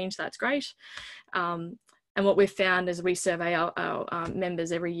climate change, that's great. And what we've found is we survey our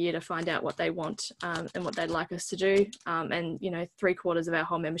members every year to find out what they want and what they'd like us to do. And 3/4 of our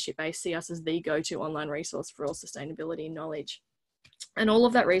whole membership base see us as the go-to online resource for all sustainability knowledge. And all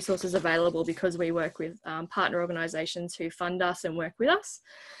of that resource is available because we work with partner organisations who fund us and work with us.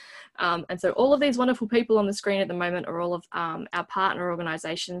 And so all of these wonderful people on the screen at the moment are all of our partner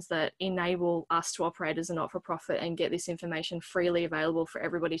organisations that enable us to operate as a not-for-profit and get this information freely available for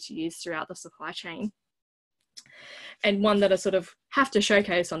everybody to use throughout the supply chain. And one that I sort of have to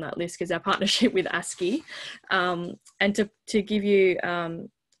showcase on that list is our partnership with ASCI. And to give you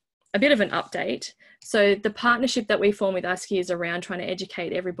a bit of an update, so the partnership that we form with ASCI is around trying to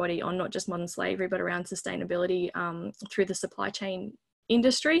educate everybody on not just modern slavery, but around sustainability through the supply chain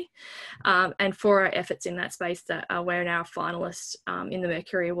industry. And for our efforts in that space, that we're now a finalist in the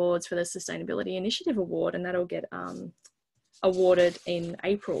Mercury Awards for the Sustainability Initiative Award, and that'll get awarded in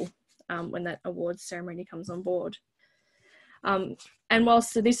April when that awards ceremony comes on board. And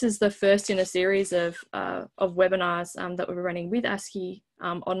whilst this is the first in a series of webinars that we're running with ASCI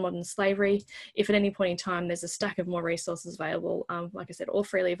on modern slavery, if at any point in time there's a stack of more resources available, like I said, all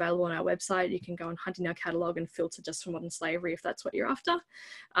freely available on our website, you can go and hunt in our catalogue and filter just for modern slavery if that's what you're after,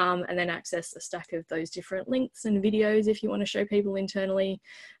 and then access a stack of those different links and videos if you want to show people internally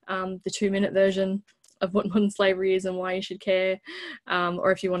the 2-minute version of what modern slavery is and why you should care,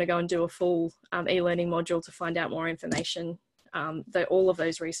 or if you want to go and do a full e-learning module to find out more information. All of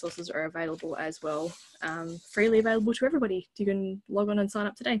those resources are available as well, freely available to everybody. You can log on and sign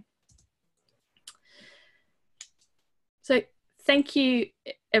up today. So thank you,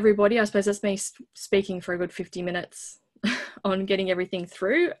 everybody. I suppose that's me speaking for a good 50 minutes on getting everything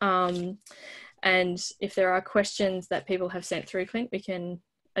through. And if there are questions that people have sent through, Clint, we can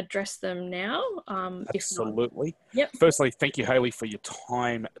address them now. Absolutely. If not, yep. Firstly, thank you, Hayley, for your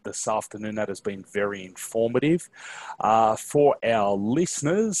time this afternoon. That has been very informative. For our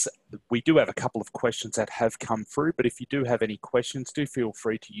listeners, we do have a couple of questions that have come through, but if you do have any questions, do feel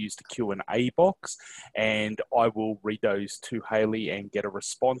free to use the Q&A box, and I will read those to Hayley and get a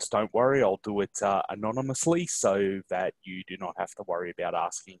response. Don't worry, I'll do it anonymously so that you do not have to worry about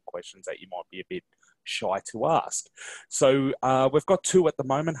asking questions that you might be a bit shy to ask. So we've got two at the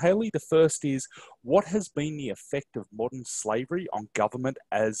moment, Hayley. The first is, what has been the effect of modern slavery on government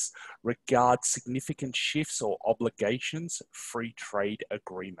as regards significant shifts or obligations, free trade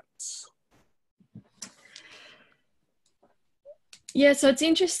agreements? Yeah, so it's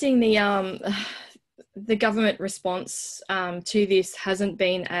interesting, the government response to this hasn't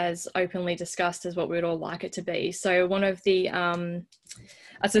been as openly discussed as what we'd all like it to be. So one of the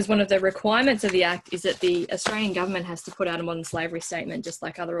I suppose one of the requirements of the Act is that the Australian government has to put out a modern slavery statement, just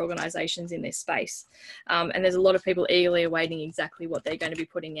like other organisations in this space. And there's a lot of people eagerly awaiting exactly what they're going to be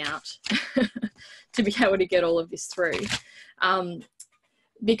putting out to be able to get all of this through.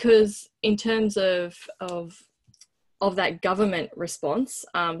 Because in terms of that government response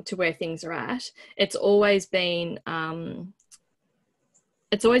to where things are at, it's always been a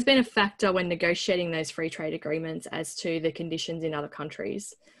factor when negotiating those free trade agreements as to the conditions in other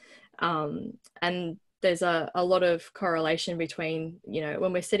countries. And there's a lot of correlation between,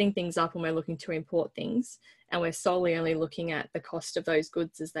 when we're setting things up and we're looking to import things and we're solely only looking at the cost of those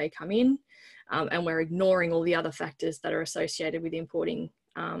goods as they come in, and we're ignoring all the other factors that are associated with importing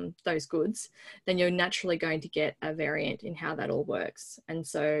those goods, then you're naturally going to get a variant in how that all works. And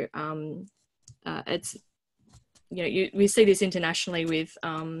so it's, we see this internationally with,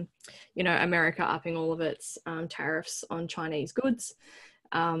 America upping all of its tariffs on Chinese goods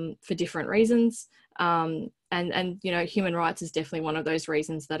for different reasons. And human rights is definitely one of those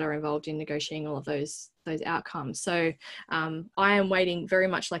reasons that are involved in negotiating all of those outcomes. So I am waiting very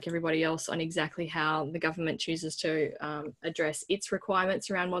much like everybody else on exactly how the government chooses to address its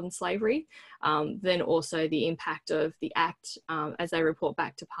requirements around modern slavery, then also the impact of the Act as they report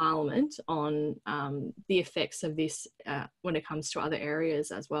back to Parliament on the effects of this when it comes to other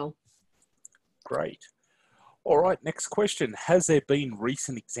areas as well. Great. All right, next question. Has there been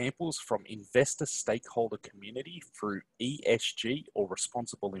recent examples from investor stakeholder community through ESG or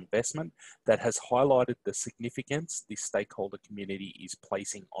responsible investment that has highlighted the significance this stakeholder community is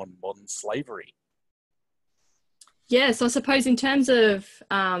placing on modern slavery? Yeah, so I suppose in terms of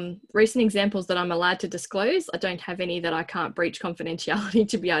recent examples that I'm allowed to disclose, I don't have any that I can't breach confidentiality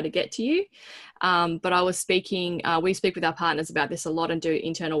to be able to get to you. But I was speaking, we speak with our partners about this a lot and do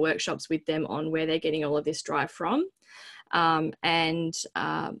internal workshops with them on where they're getting all of this drive from. As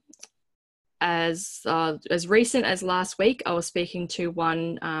recent as last week, I was speaking to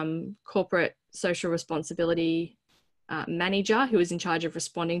one corporate social responsibility manager who was in charge of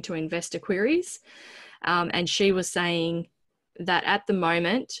responding to investor queries. And she was saying that at the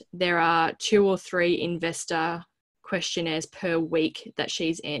moment, there are 2 or 3 investor questionnaires per week that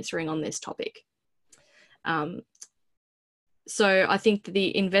she's answering on this topic. So I think that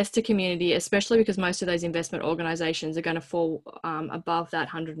the investor community, especially because most of those investment organisations are going to fall above that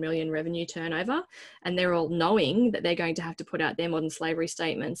 100 million revenue turnover, and they're all knowing that they're going to have to put out their modern slavery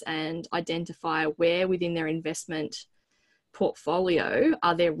statements and identify where within their investment portfolio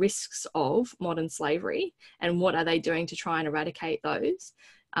are there risks of modern slavery and what are they doing to try and eradicate those.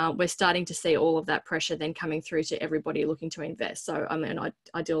 We're starting to see all of that pressure then coming through to everybody looking to invest. So I mean, I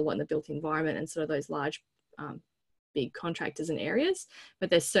deal a lot in the built environment and sort of those large big contractors and areas, but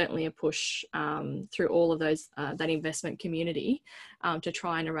there's certainly a push through all of those that investment community to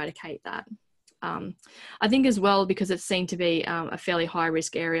try and eradicate that. I think as well, because it's seen to be a fairly high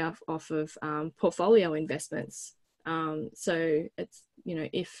risk area off of portfolio investments. So it's,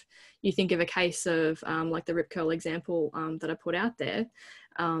 if you think of a case of like the Rip Curl example that I put out there,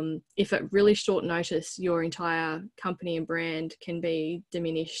 if at really short notice your entire company and brand can be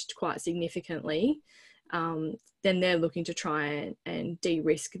diminished quite significantly, then they're looking to try and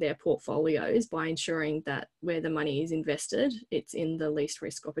de-risk their portfolios by ensuring that where the money is invested, it's in the least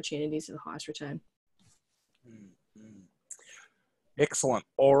risk opportunities of the highest return. Excellent.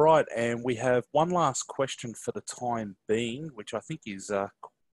 All right. And we have one last question for the time being, which I think is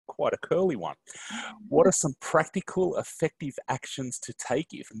quite a curly one. What are some practical, effective actions to take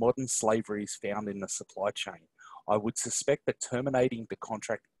if modern slavery is found in the supply chain? I would suspect that terminating the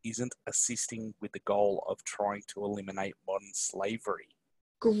contract isn't assisting with the goal of trying to eliminate modern slavery.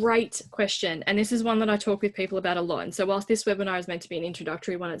 Great question. And this is one that I talk with people about a lot. And so whilst this webinar is meant to be an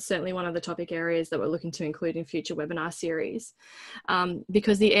introductory one, it's certainly one of the topic areas that we're looking to include in future webinar series.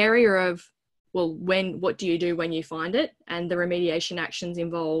 Because the area of, well, what do you do when you find it, and the remediation actions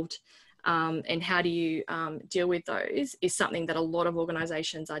involved, and how do you deal with those, is something that a lot of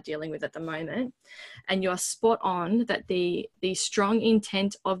organisations are dealing with at the moment. And you're spot on that the strong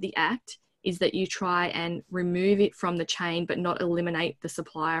intent of the Act is that you try and remove it from the chain, but not eliminate the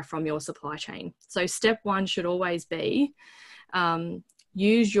supplier from your supply chain. So step one should always be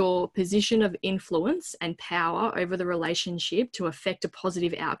use your position of influence and power over the relationship to affect a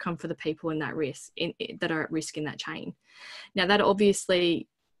positive outcome for the people in that that are at risk in that chain. Now, that obviously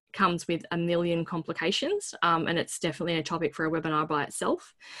comes with a million complications, and it's definitely a topic for a webinar by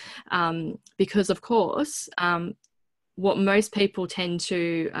itself, because of course, what most people tend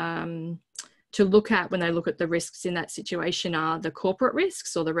to look at when they look at the risks in that situation are the corporate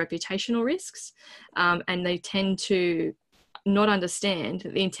risks or the reputational risks, and they tend to not understand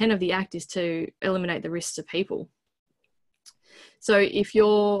that the intent of the Act is to eliminate the risks to people. So if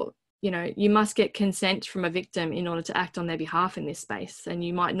you must get consent from a victim in order to act on their behalf in this space, and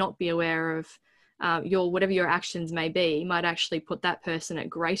you might not be aware of whatever your actions may be might actually put that person at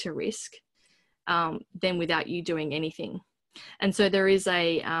greater risk than without you doing anything. And so there is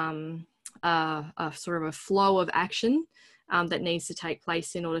a sort of a flow of action that needs to take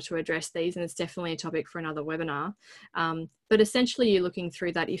place in order to address these, and it's definitely a topic for another webinar. But essentially you're looking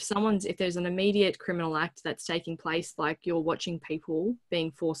through that. If there's an immediate criminal act that's taking place, like you're watching people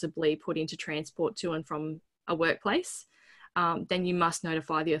being forcibly put into transport to and from a workplace, then you must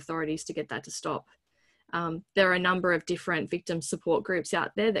notify the authorities to get that to stop. There are a number of different victim support groups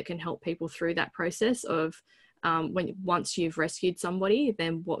out there that can help people through that process of once you've rescued somebody,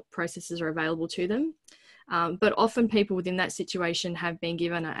 then what processes are available to them. But often people within that situation have been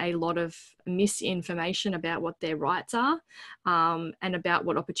given a lot of misinformation about what their rights are, and about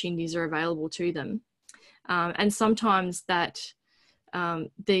what opportunities are available to them. And sometimes that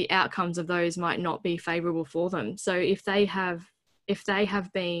the outcomes of those might not be favourable for them. So if they have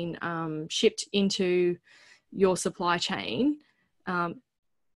been shipped into your supply chain,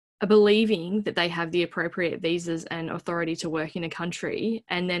 believing that they have the appropriate visas and authority to work in a country,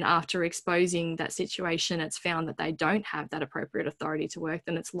 and then after exposing that situation, it's found that they don't have that appropriate authority to work,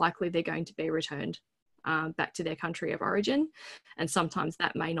 then it's likely they're going to be returned back to their country of origin. And sometimes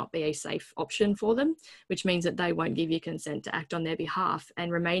that may not be a safe option for them, which means that they won't give you consent to act on their behalf.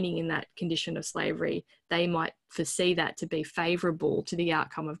 And remaining in that condition of slavery, they might foresee that to be favourable to the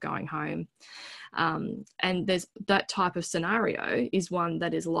outcome of going home. And there's that type of scenario is one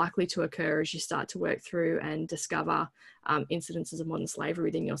that is likely to occur as you start to work through and discover incidences of modern slavery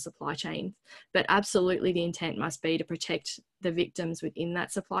within your supply chain. But absolutely the intent must be to protect the victims within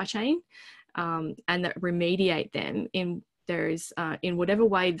that supply chain, and that remediate them in whatever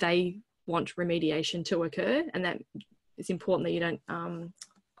way they want remediation to occur. And that it's important that you don't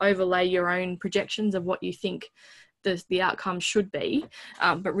overlay your own projections of what you think the outcome should be,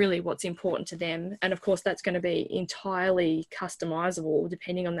 but really what's important to them. And of course that's going to be entirely customizable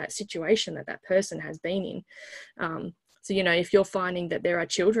depending on that situation that person has been in. So, if you're finding that there are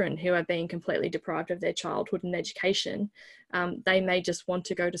children who are being completely deprived of their childhood and education, they may just want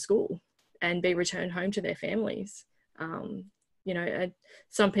to go to school and be returned home to their families.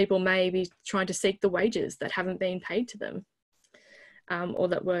 Some people may be trying to seek the wages that haven't been paid to them, or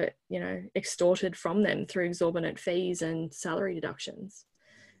that were, extorted from them through exorbitant fees and salary deductions.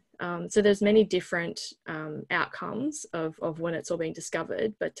 So there's many different outcomes of when it's all being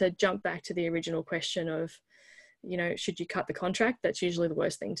discovered. But to jump back to the original question of, should you cut the contract? That's usually the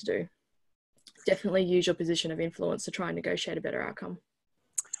worst thing to do. Definitely use your position of influence to try and negotiate a better outcome.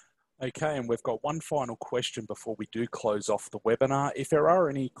 Okay, and we've got one final question before we do close off the webinar. If there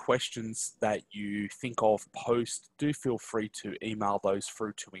are any questions that you think of post, do feel free to email those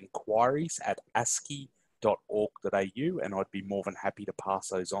through to inquiries@asci.org.au, and I'd be more than happy to pass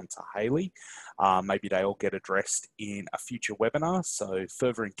those on to Hayley. Maybe they'll get addressed in a future webinar, so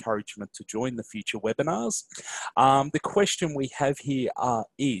further encouragement to join the future webinars. The question we have here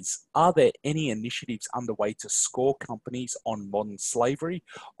is, are there any initiatives underway to score companies on modern slavery,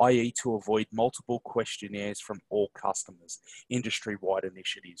 i.e. to avoid multiple questionnaires from all customers, industry-wide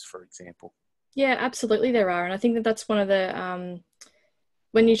initiatives, for example? Yeah, absolutely there are. And I think that that's one of the...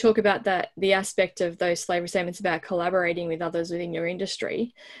 when you talk about the aspect of those slavery statements about collaborating with others within your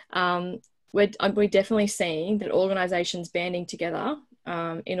industry, we're definitely seeing that organisations banding together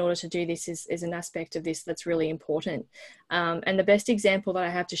in order to do this is an aspect of this that's really important. And the best example that I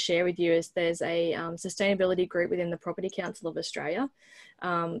have to share with you is there's a sustainability group within the Property Council of Australia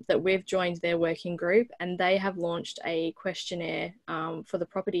that we've joined their working group, and they have launched a questionnaire for the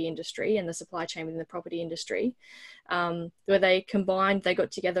property industry and the supply chain within the property industry, where they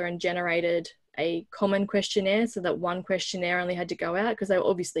got together and generated a common questionnaire, so that one questionnaire only had to go out, because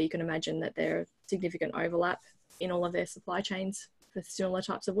obviously you can imagine that there are significant overlap in all of their supply chains for similar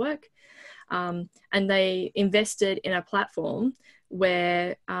types of work. And they invested in a platform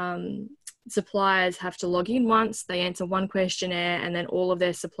where suppliers have to log in once, they answer one questionnaire, and then all of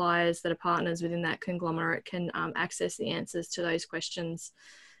their suppliers that are partners within that conglomerate can access the answers to those questions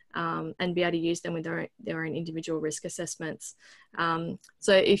and be able to use them with their own individual risk assessments.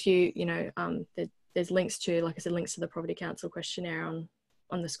 So if there's links to, like I said, links to the Property Council questionnaire on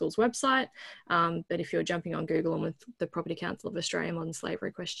the school's website. But if you're jumping on Google and with the Property Council of Australia Modern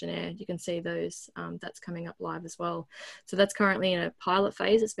Slavery questionnaire, you can see those, that's coming up live as well. So that's currently in a pilot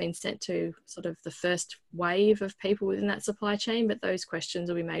phase. It's been sent to sort of the first wave of people within that supply chain, but those questions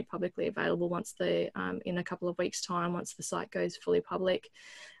will be made publicly available once in a couple of weeks' time, once the site goes fully public.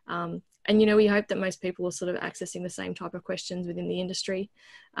 And, we hope that most people are sort of accessing the same type of questions within the industry.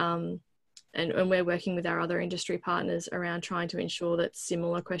 And we're working with our other industry partners around trying to ensure that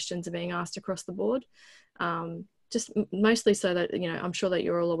similar questions are being asked across the board. Just mostly so that, I'm sure that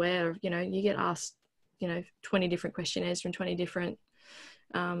you're all aware of, you get asked, 20 different questionnaires from 20 different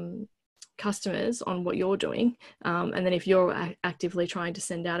customers on what you're doing. And then if you're actively trying to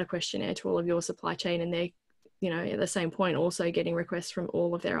send out a questionnaire to all of your supply chain, and they're, at the same point also getting requests from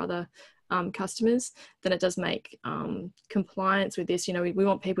all of their other customers, then it does make compliance with this. We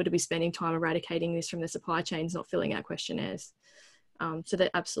want people to be spending time eradicating this from their supply chains, not filling out questionnaires. So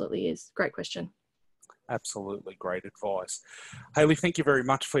that absolutely is. Great question. Absolutely great advice. Hayley, thank you very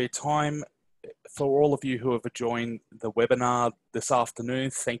much for your time. For all of you who have joined the webinar this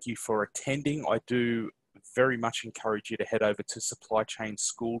afternoon, thank you for attending. I do very much encourage you to head over to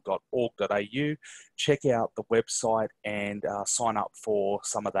supplychainschool.org.au, check out the website and sign up for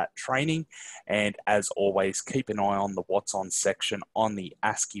some of that training. And as always, keep an eye on the What's On section on the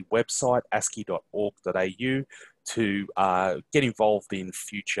ASCI website, asci.org.au, to get involved in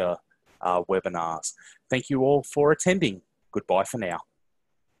future webinars. Thank you all for attending. Goodbye for now.